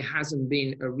where there hasn't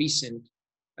been a recent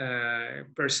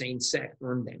purseine set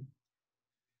on them.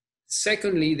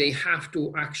 Secondly, they have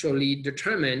to actually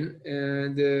determine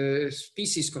the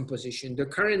species composition. The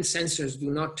current sensors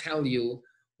do not tell you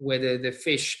whether the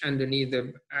fish underneath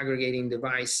the aggregating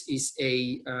device is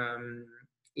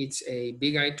it's a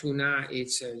bigeye tuna,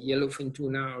 it's a yellowfin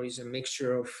tuna, or is a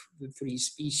mixture of the three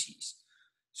species.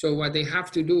 So what they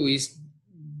have to do is,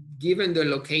 given the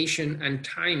location and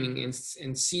timing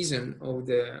and season of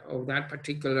that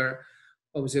particular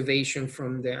observation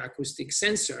from the acoustic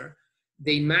sensor,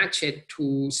 they match it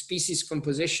to species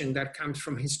composition that comes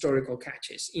from historical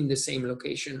catches in the same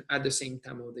location at the same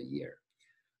time of the year,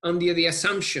 under the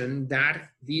assumption that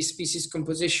the species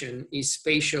composition is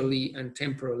spatially and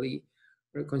temporally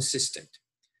consistent.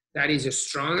 That is a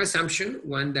strong assumption,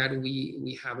 one that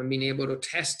we haven't been able to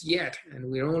test yet, and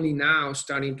we're only now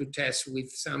starting to test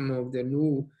with some of the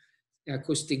new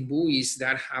acoustic buoys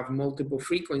that have multiple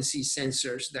frequency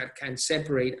sensors that can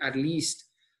separate at least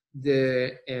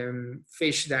the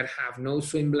fish that have no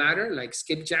swim bladder, like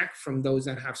skipjack, from those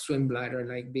that have swim bladder,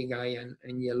 like bigeye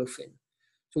and yellowfin.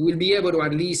 So we'll be able to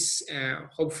at least,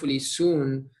 hopefully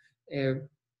soon,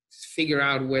 figure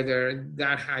out whether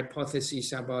that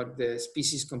hypothesis about the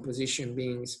species composition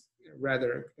being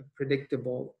rather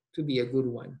predictable to be a good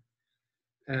one.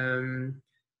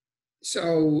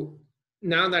 So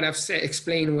now that I've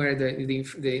explained where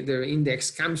the index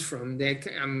comes from,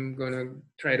 I'm going to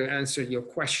try to answer your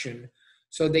question.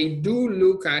 So they do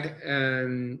look at,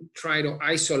 try to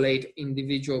isolate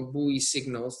individual buoy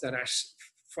signals that are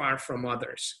far from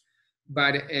others.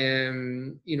 But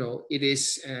you know, it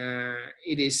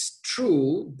is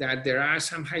true that there are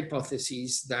some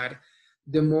hypotheses that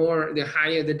the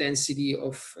higher the density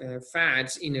of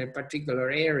fads in a particular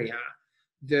area,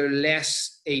 the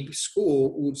less a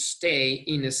school would stay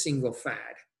in a single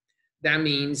fad. That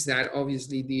means that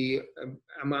obviously the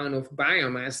amount of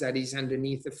biomass that is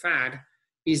underneath the fad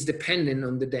is dependent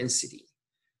on the density.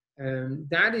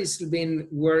 That has been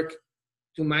work,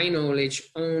 to my knowledge,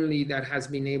 only that has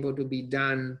been able to be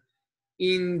done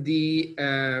in the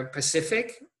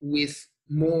Pacific with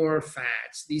more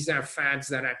fads. These are fads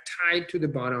that are tied to the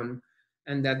bottom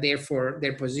and that therefore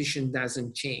their position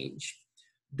doesn't change.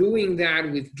 Doing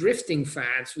that with drifting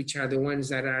fads, which are the ones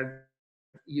that are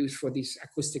used for this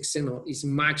acoustic signal, is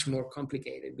much more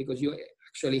complicated because you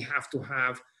actually have to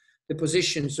have the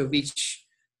positions of each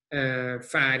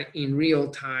fad in real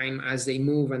time as they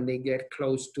move and they get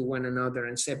close to one another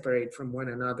and separate from one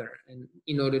another, and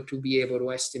in order to be able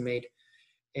to estimate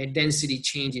density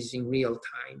changes in real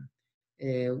time.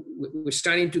 We're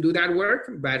starting to do that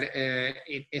work, but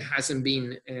it hasn't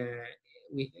been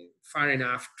far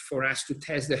enough for us to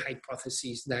test the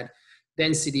hypothesis that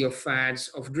density of fads,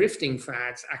 of drifting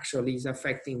fads, actually is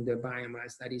affecting the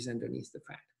biomass that is underneath the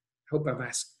fad. I hope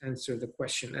I've answered the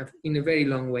question in a very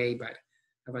long way, but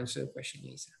I've answered the question,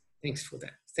 Lisa. Thanks for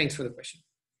that. Thanks for the question.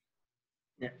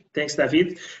 Yeah, thanks,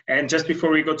 David. And just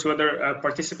before we go to other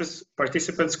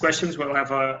participants' questions, we'll have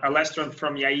a last one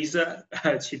from Yaiza.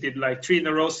 She did like 3 in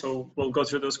a row, so we'll go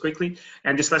through those quickly.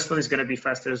 And this last one is going to be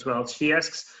faster as well. She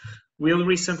asks, will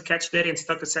recent catch data and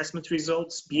stock assessment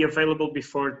results be available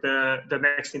before the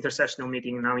next intersessional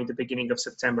meeting now in the beginning of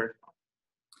September?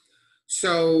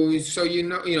 So you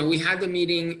know, we had the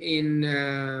meeting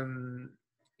in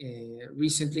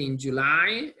recently in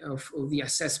July of the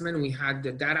assessment. We had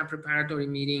the data preparatory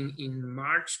meeting in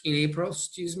April,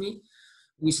 excuse me.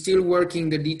 We're still working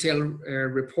the detailed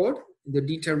report. The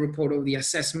detailed report of the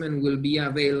assessment will be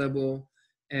available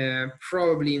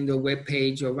probably in the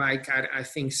webpage of ICCAT, I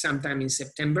think sometime in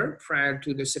September, prior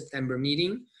to the September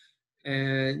meeting.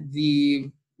 The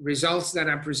results that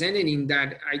are presented in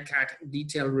that ICCAT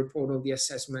detailed report of the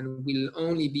assessment will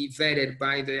only be vetted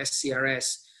by the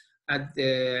SCRS at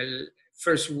the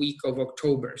first week of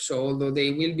October. So although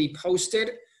they will be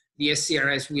posted, the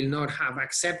SCRS will not have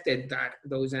accepted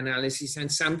those analyses.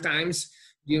 And sometimes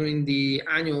during the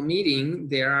annual meeting,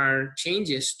 there are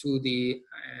changes to the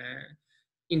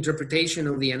interpretation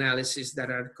of the analysis that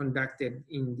are conducted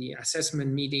in the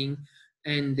assessment meeting,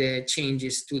 and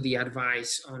changes to the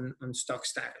advice on stock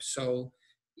status. So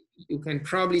you can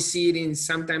probably see it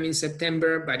sometime in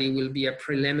September, but it will be a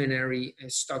preliminary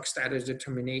stock status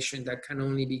determination that can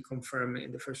only be confirmed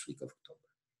in the first week of October.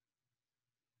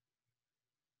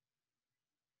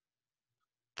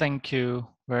 Thank you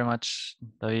very much,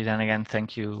 David. And again,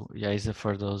 thank you, Yaiza,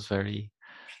 for those very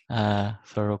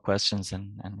thorough questions,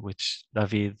 and which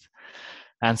David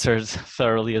answered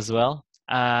thoroughly as well.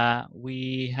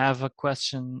 We have a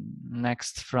question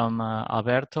next from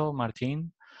Alberto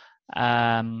Martin,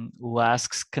 who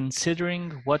asks,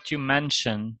 considering what you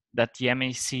mentioned that the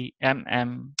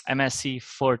MSC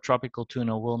for tropical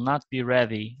tuna will not be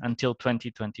ready until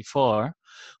 2024,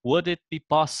 would it be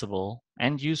possible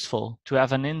and useful to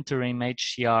have an interim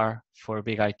HCR for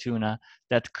Bigeye tuna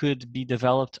that could be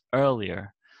developed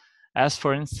earlier, as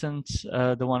for instance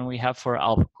the one we have for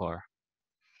albacore?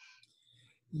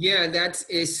 Yeah, that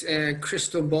is a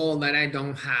crystal ball that I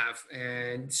don't have.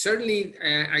 And certainly,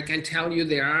 I can tell you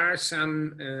there are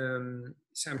some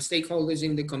stakeholders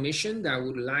in the Commission that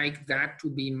would like that to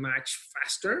be much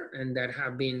faster, and that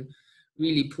have been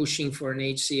really pushing for an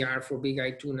HCR for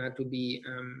Bigeye tuna to be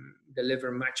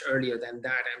delivered much earlier than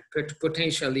that, and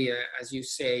potentially, as you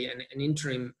say, an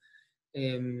interim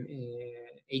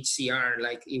HCR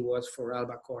like it was for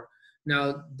albacore.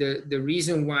 Now, the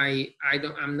reason why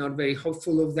I'm not very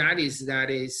hopeful of that is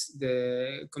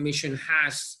the Commission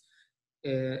has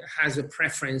a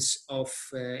preference of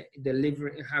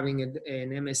having an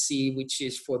MSC which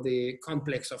is for the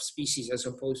complex of species as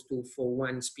opposed to for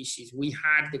one species. We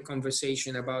had the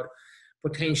conversation about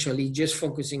potentially just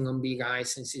focusing on Bigeye,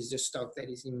 since it's the stock that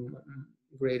is in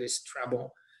greatest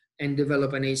trouble, and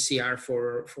develop an HCR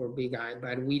for Bigeye.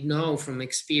 But we know from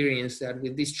experience that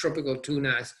with these tropical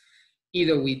tunas,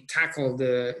 either we tackle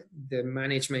the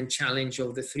management challenge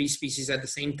of the three species at the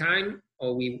same time,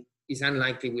 or it's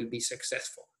unlikely we'll be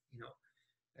successful,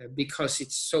 because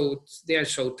they're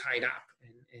so tied up,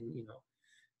 and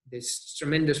there's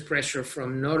tremendous pressure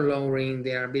from not lowering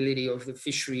the ability of the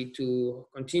fishery to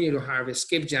continue to harvest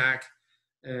skipjack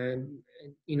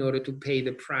in order to pay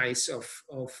the price of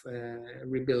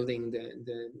rebuilding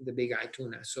the Bigeye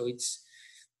tuna. So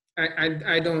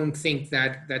I don't think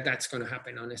that's going to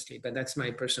happen, honestly, but that's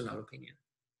my personal opinion.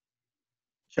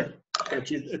 Sure. Thank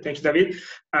you, David.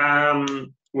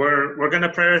 We're going to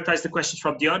prioritize the questions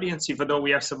from the audience, even though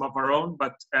we have some of our own.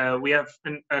 But we have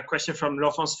a question from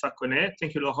Laurence Faconnet.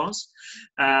 Thank you, Laurence.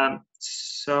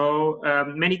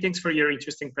 Many thanks for your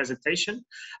interesting presentation.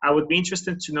 I would be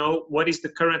interested to know what is the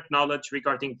current knowledge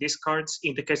regarding discards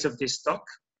in the case of this stock,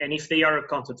 and if they are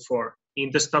accounted for in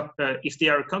the stock, in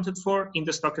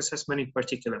the stock assessment in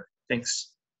particular.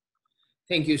 Thanks.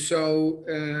 Thank you. So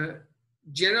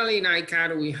generally in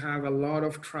ICCAT, we have a lot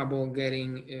of trouble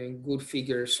getting good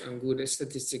figures and good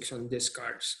statistics on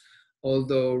discards.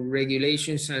 Although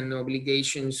regulations and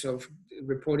obligations of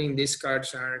reporting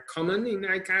discards are common in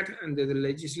ICCAT under the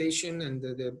legislation and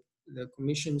the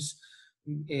Commission's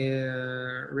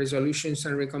resolutions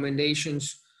and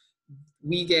recommendations,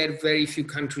 we get very few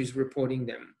countries reporting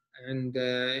them. And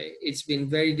it's been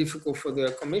very difficult for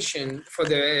the Commission, for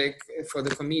the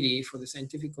committee, for the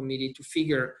scientific committee to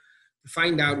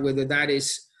find out whether that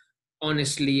is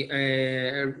honestly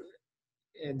the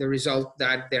result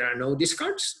that there are no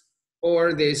discards,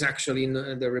 or there's actually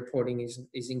the reporting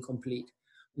is incomplete.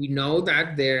 We know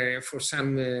that for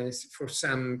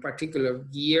some particular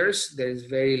years there's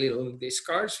very little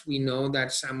discards. We know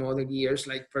that some other years,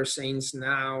 like purseines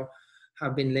now,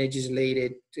 have been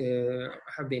legislated.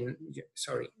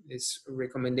 There's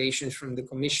recommendations from the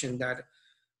Commission that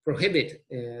prohibit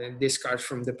discards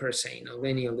from the purseine of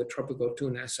any of the tropical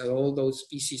tunas. So all those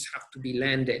species have to be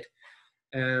landed.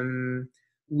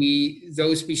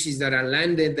 Those species that are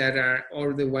landed that are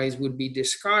otherwise would be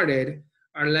discarded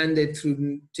are landed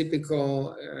through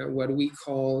typical what we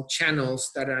call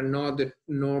channels that are not the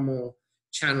normal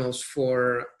channels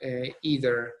for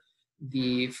either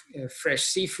the fresh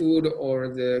seafood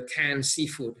or the canned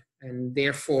seafood, and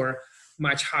therefore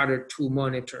much harder to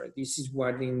monitor. This is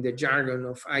what in the jargon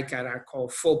of ICCAT are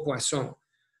called faux poissons.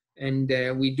 And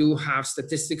we do have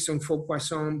statistics on faux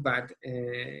poisson, but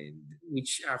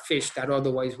which are fish that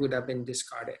otherwise would have been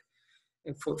discarded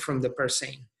from the purse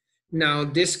seine. Now,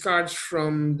 discards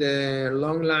from the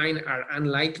long line are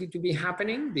unlikely to be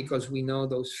happening because we know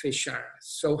those fish are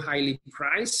so highly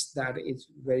priced that it's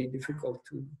very difficult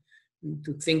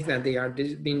to think that they are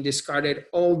being discarded,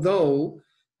 although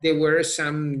there were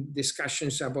some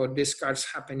discussions about discards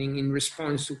happening in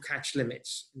response to catch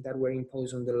limits that were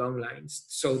imposed on the long lines,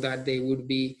 so that they would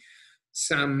be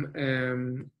some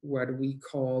what we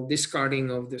call discarding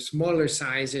of the smaller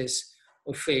sizes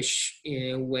of fish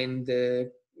when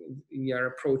we are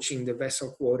approaching the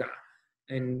vessel quota,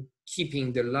 and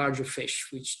keeping the larger fish,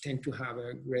 which tend to have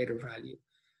a greater value.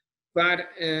 But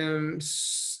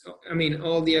I mean,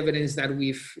 all the evidence that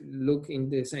we've looked in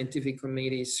the scientific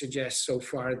committee suggests so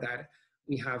far that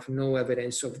we have no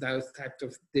evidence of that type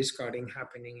of discarding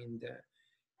happening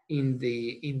in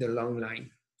the long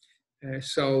line.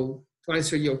 So to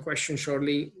answer your question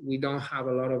shortly, we don't have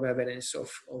a lot of evidence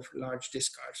of large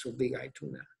discards of big-eye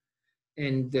tuna.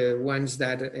 And the ones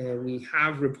that we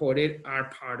have reported are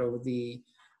part of the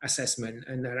assessment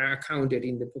and that are counted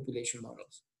in the population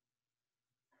models.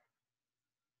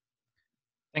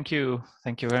 Thank you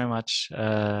very much,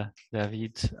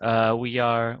 David. We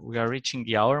are reaching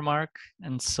the hour mark,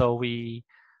 and so we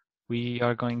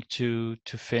are going to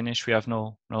finish. We have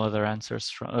no other answers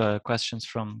from questions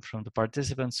from the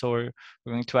participants, so we're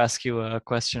going to ask you a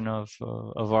question of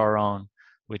our own,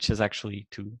 which is actually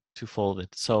twofold.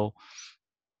 So,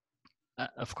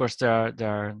 of course, there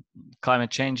are climate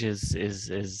change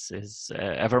is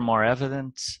ever more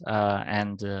evident,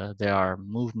 and there are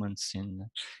movements in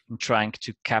trying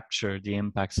to capture the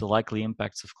impacts, the likely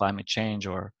impacts of climate change,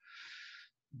 or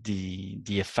the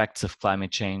effects of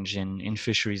climate change in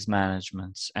fisheries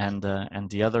management. And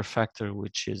the other factor,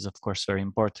 which is of course very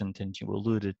important, and you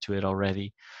alluded to it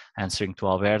already, answering to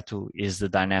Alberto, is the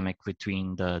dynamic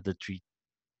between the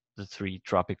three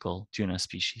tropical tuna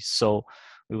species. So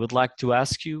we would like to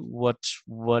ask you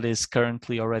what is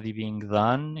currently already being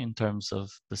done in terms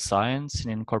of the science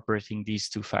in incorporating these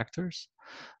two factors,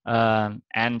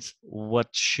 and what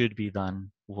should be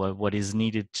done, what is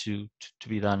needed to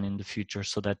be done in the future,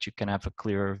 so that you can have a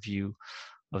clearer view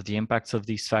of the impacts of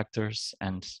these factors,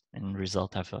 and in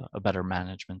result have a better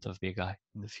management of Bigeye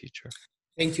in the future.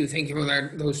 Thank you for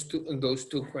that. Those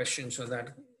two questions, or that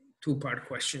two-part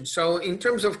question. So in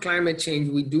terms of climate change,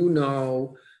 we do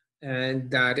know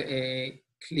that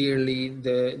clearly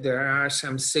there are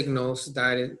some signals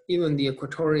that even the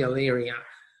equatorial area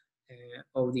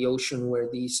of the ocean where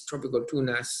these tropical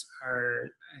tunas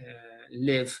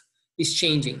live is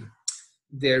changing.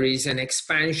 There is an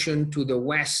expansion to the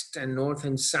west and north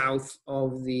and south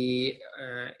of the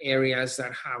areas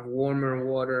that have warmer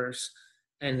waters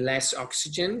and less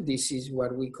oxygen. This is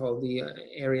what we call the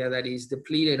area that is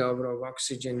depleted of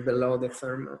oxygen below the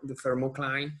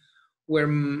thermocline, where,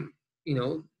 you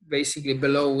know, basically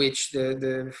below which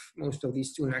the most of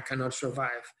these tuna cannot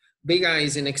survive. Bigeye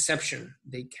is an exception.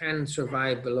 They can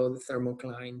survive below the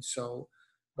thermocline,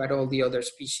 but all the other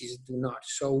species do not.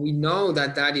 So we know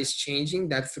that that is changing,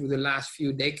 that through the last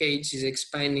few decades is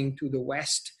expanding to the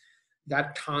west.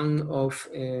 That tongue of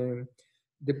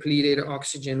depleted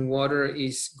oxygen water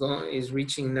is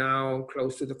reaching now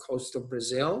close to the coast of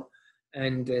Brazil,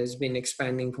 and has been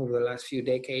expanding over the last few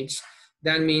decades.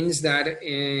 That means that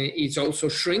it's also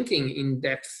shrinking in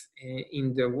depth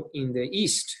in the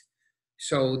east.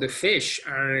 So the fish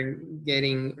are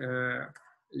getting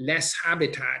less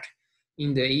habitat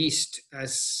in the east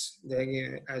as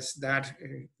that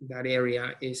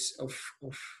area is of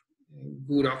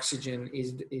good oxygen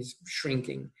is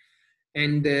shrinking,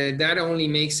 and that only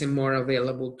makes them more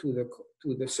available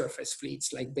to the surface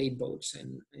fleets like bait boats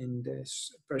and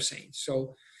purse seines.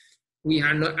 So we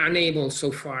are not unable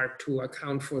so far to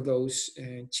account for those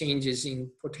changes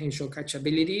in potential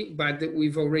catchability, but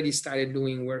we've already started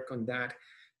doing work on that,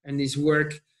 and this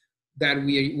work that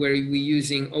we're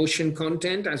using ocean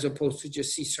content as opposed to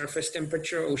just sea surface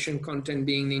temperature, ocean content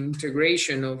being the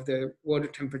integration of the water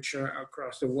temperature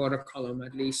across the water column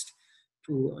at least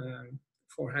to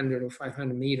 400 or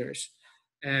 500 meters,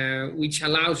 which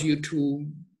allows you to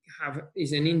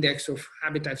is an index of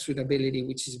habitat suitability,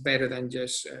 which is better than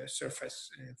just surface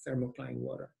thermocline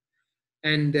water.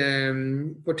 And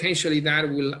potentially that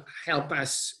will help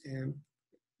us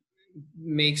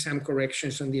make some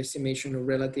corrections on the estimation of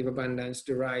relative abundance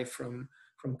derived from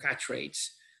catch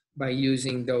rates by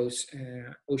using those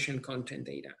ocean content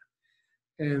data.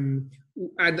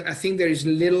 I think there is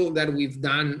little that we've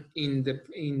done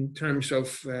in terms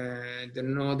of the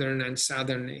northern and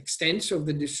southern extents of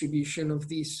the distribution of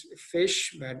these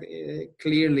fish, but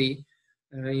clearly,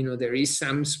 there is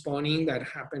some spawning that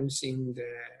happens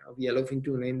of yellowfin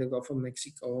tuna in the Gulf of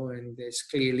Mexico, and there's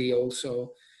clearly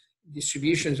also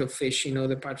distributions of fish in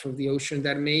other parts of the ocean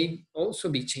that may also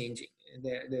be changing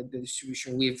the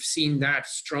distribution. We've seen that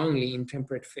strongly in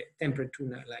temperate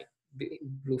tuna like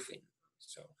bluefin.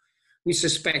 So we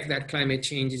suspect that climate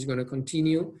change is going to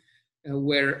continue,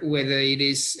 whether it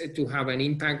is to have an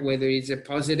impact, whether it's a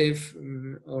positive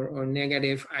or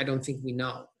negative, I don't think we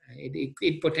know.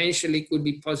 It potentially could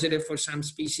be positive for some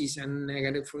species and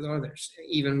negative for others,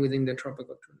 even within the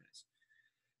tropical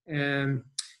tunas.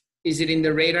 Is it in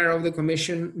the radar of the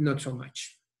Commission? Not so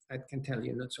much. I can tell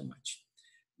you, not so much.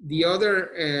 The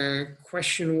other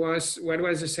question was, what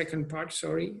was the second part?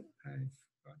 Sorry.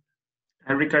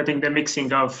 Regarding the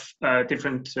mixing of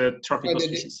different tropical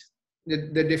species.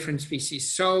 The different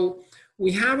species. So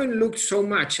we haven't looked so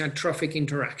much at trophic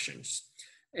interactions.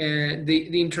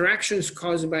 The interactions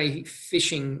caused by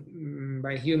fishing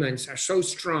by humans are so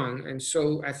strong, and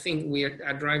so I think we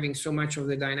are driving so much of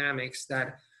the dynamics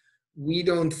that we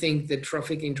don't think the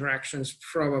trophic interactions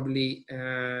probably,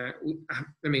 there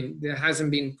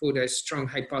hasn't been put a strong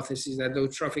hypothesis that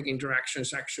those trophic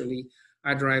interactions actually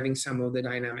are driving some of the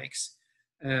dynamics.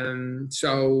 But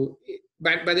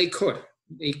they could,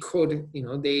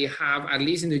 they have, at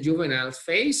least in the juvenile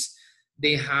phase,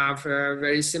 they have a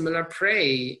very similar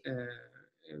prey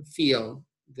field.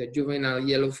 The juvenile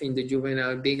yellowfin, the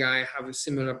juvenile bigeye have a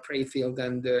similar prey field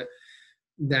than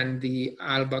the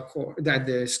albacore,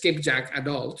 the skipjack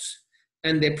adults,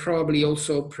 and they're probably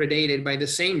also predated by the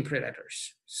same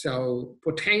predators. So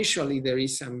potentially there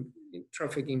is some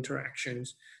trophic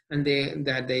interactions, and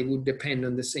that they would depend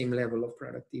on the same level of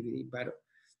productivity, but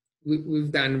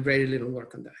we've done very little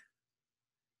work on that.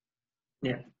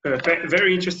 Yeah,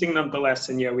 very interesting nonetheless.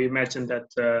 And yeah, we imagine that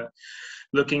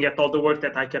looking at all the work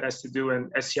that ICCAT has to do,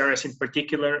 and SCRS in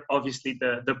particular, obviously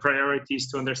the priority is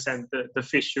to understand the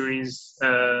fisheries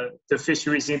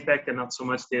impact, and not so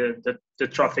much the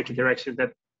trophic interaction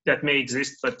that may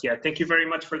exist. But yeah, thank you very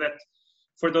much for that,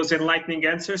 for those enlightening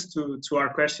answers to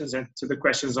our questions and to the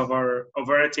questions of our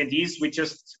attendees. We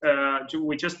just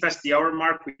passed the hour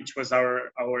mark, which was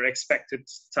our expected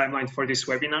timeline for this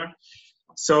webinar.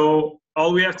 So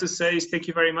all we have to say is thank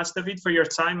you very much, David, for your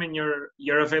time and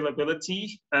your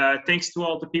availability. Thanks to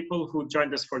all the people who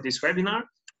joined us for this webinar.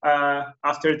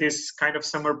 After this kind of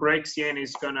summer break, CN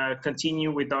is going to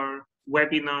continue with our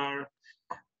webinar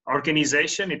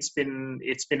organization. It's been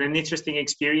an interesting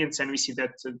experience, and we see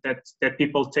that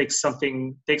people take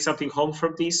something home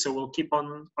from this. So we'll keep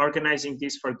on organizing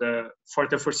this for the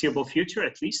foreseeable future,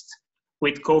 at least,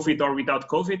 with COVID or without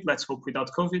COVID. Let's hope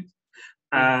without COVID.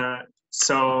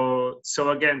 So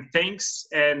again, thanks,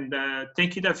 and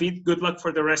thank you, David. Good luck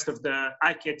for the rest of the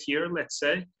ICCAT year, let's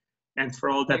say, and for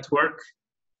all that work.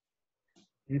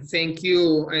 And thank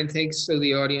you, and thanks to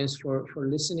the audience for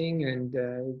listening. And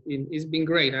it's been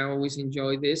great. I always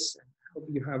enjoy this. I hope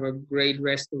you have a great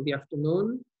rest of the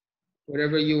afternoon,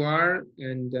 wherever you are.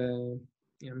 And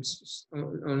I'm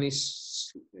only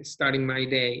starting my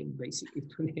day basically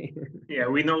today. Yeah,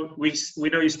 we know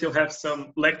you still have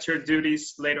some lecture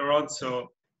duties later on. So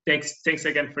thanks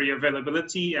again for your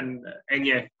availability, and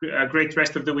yeah, a great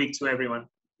rest of the week to everyone.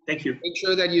 Thank you. Make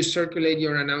sure that you circulate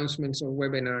your announcements of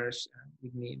webinars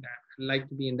with me. I'd like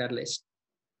to be in that list.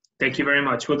 Thank you very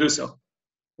much. We'll do so.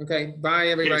 Okay. Bye,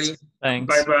 everybody. Yes.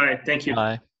 Thanks. Bye-bye. Thank you.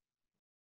 Bye.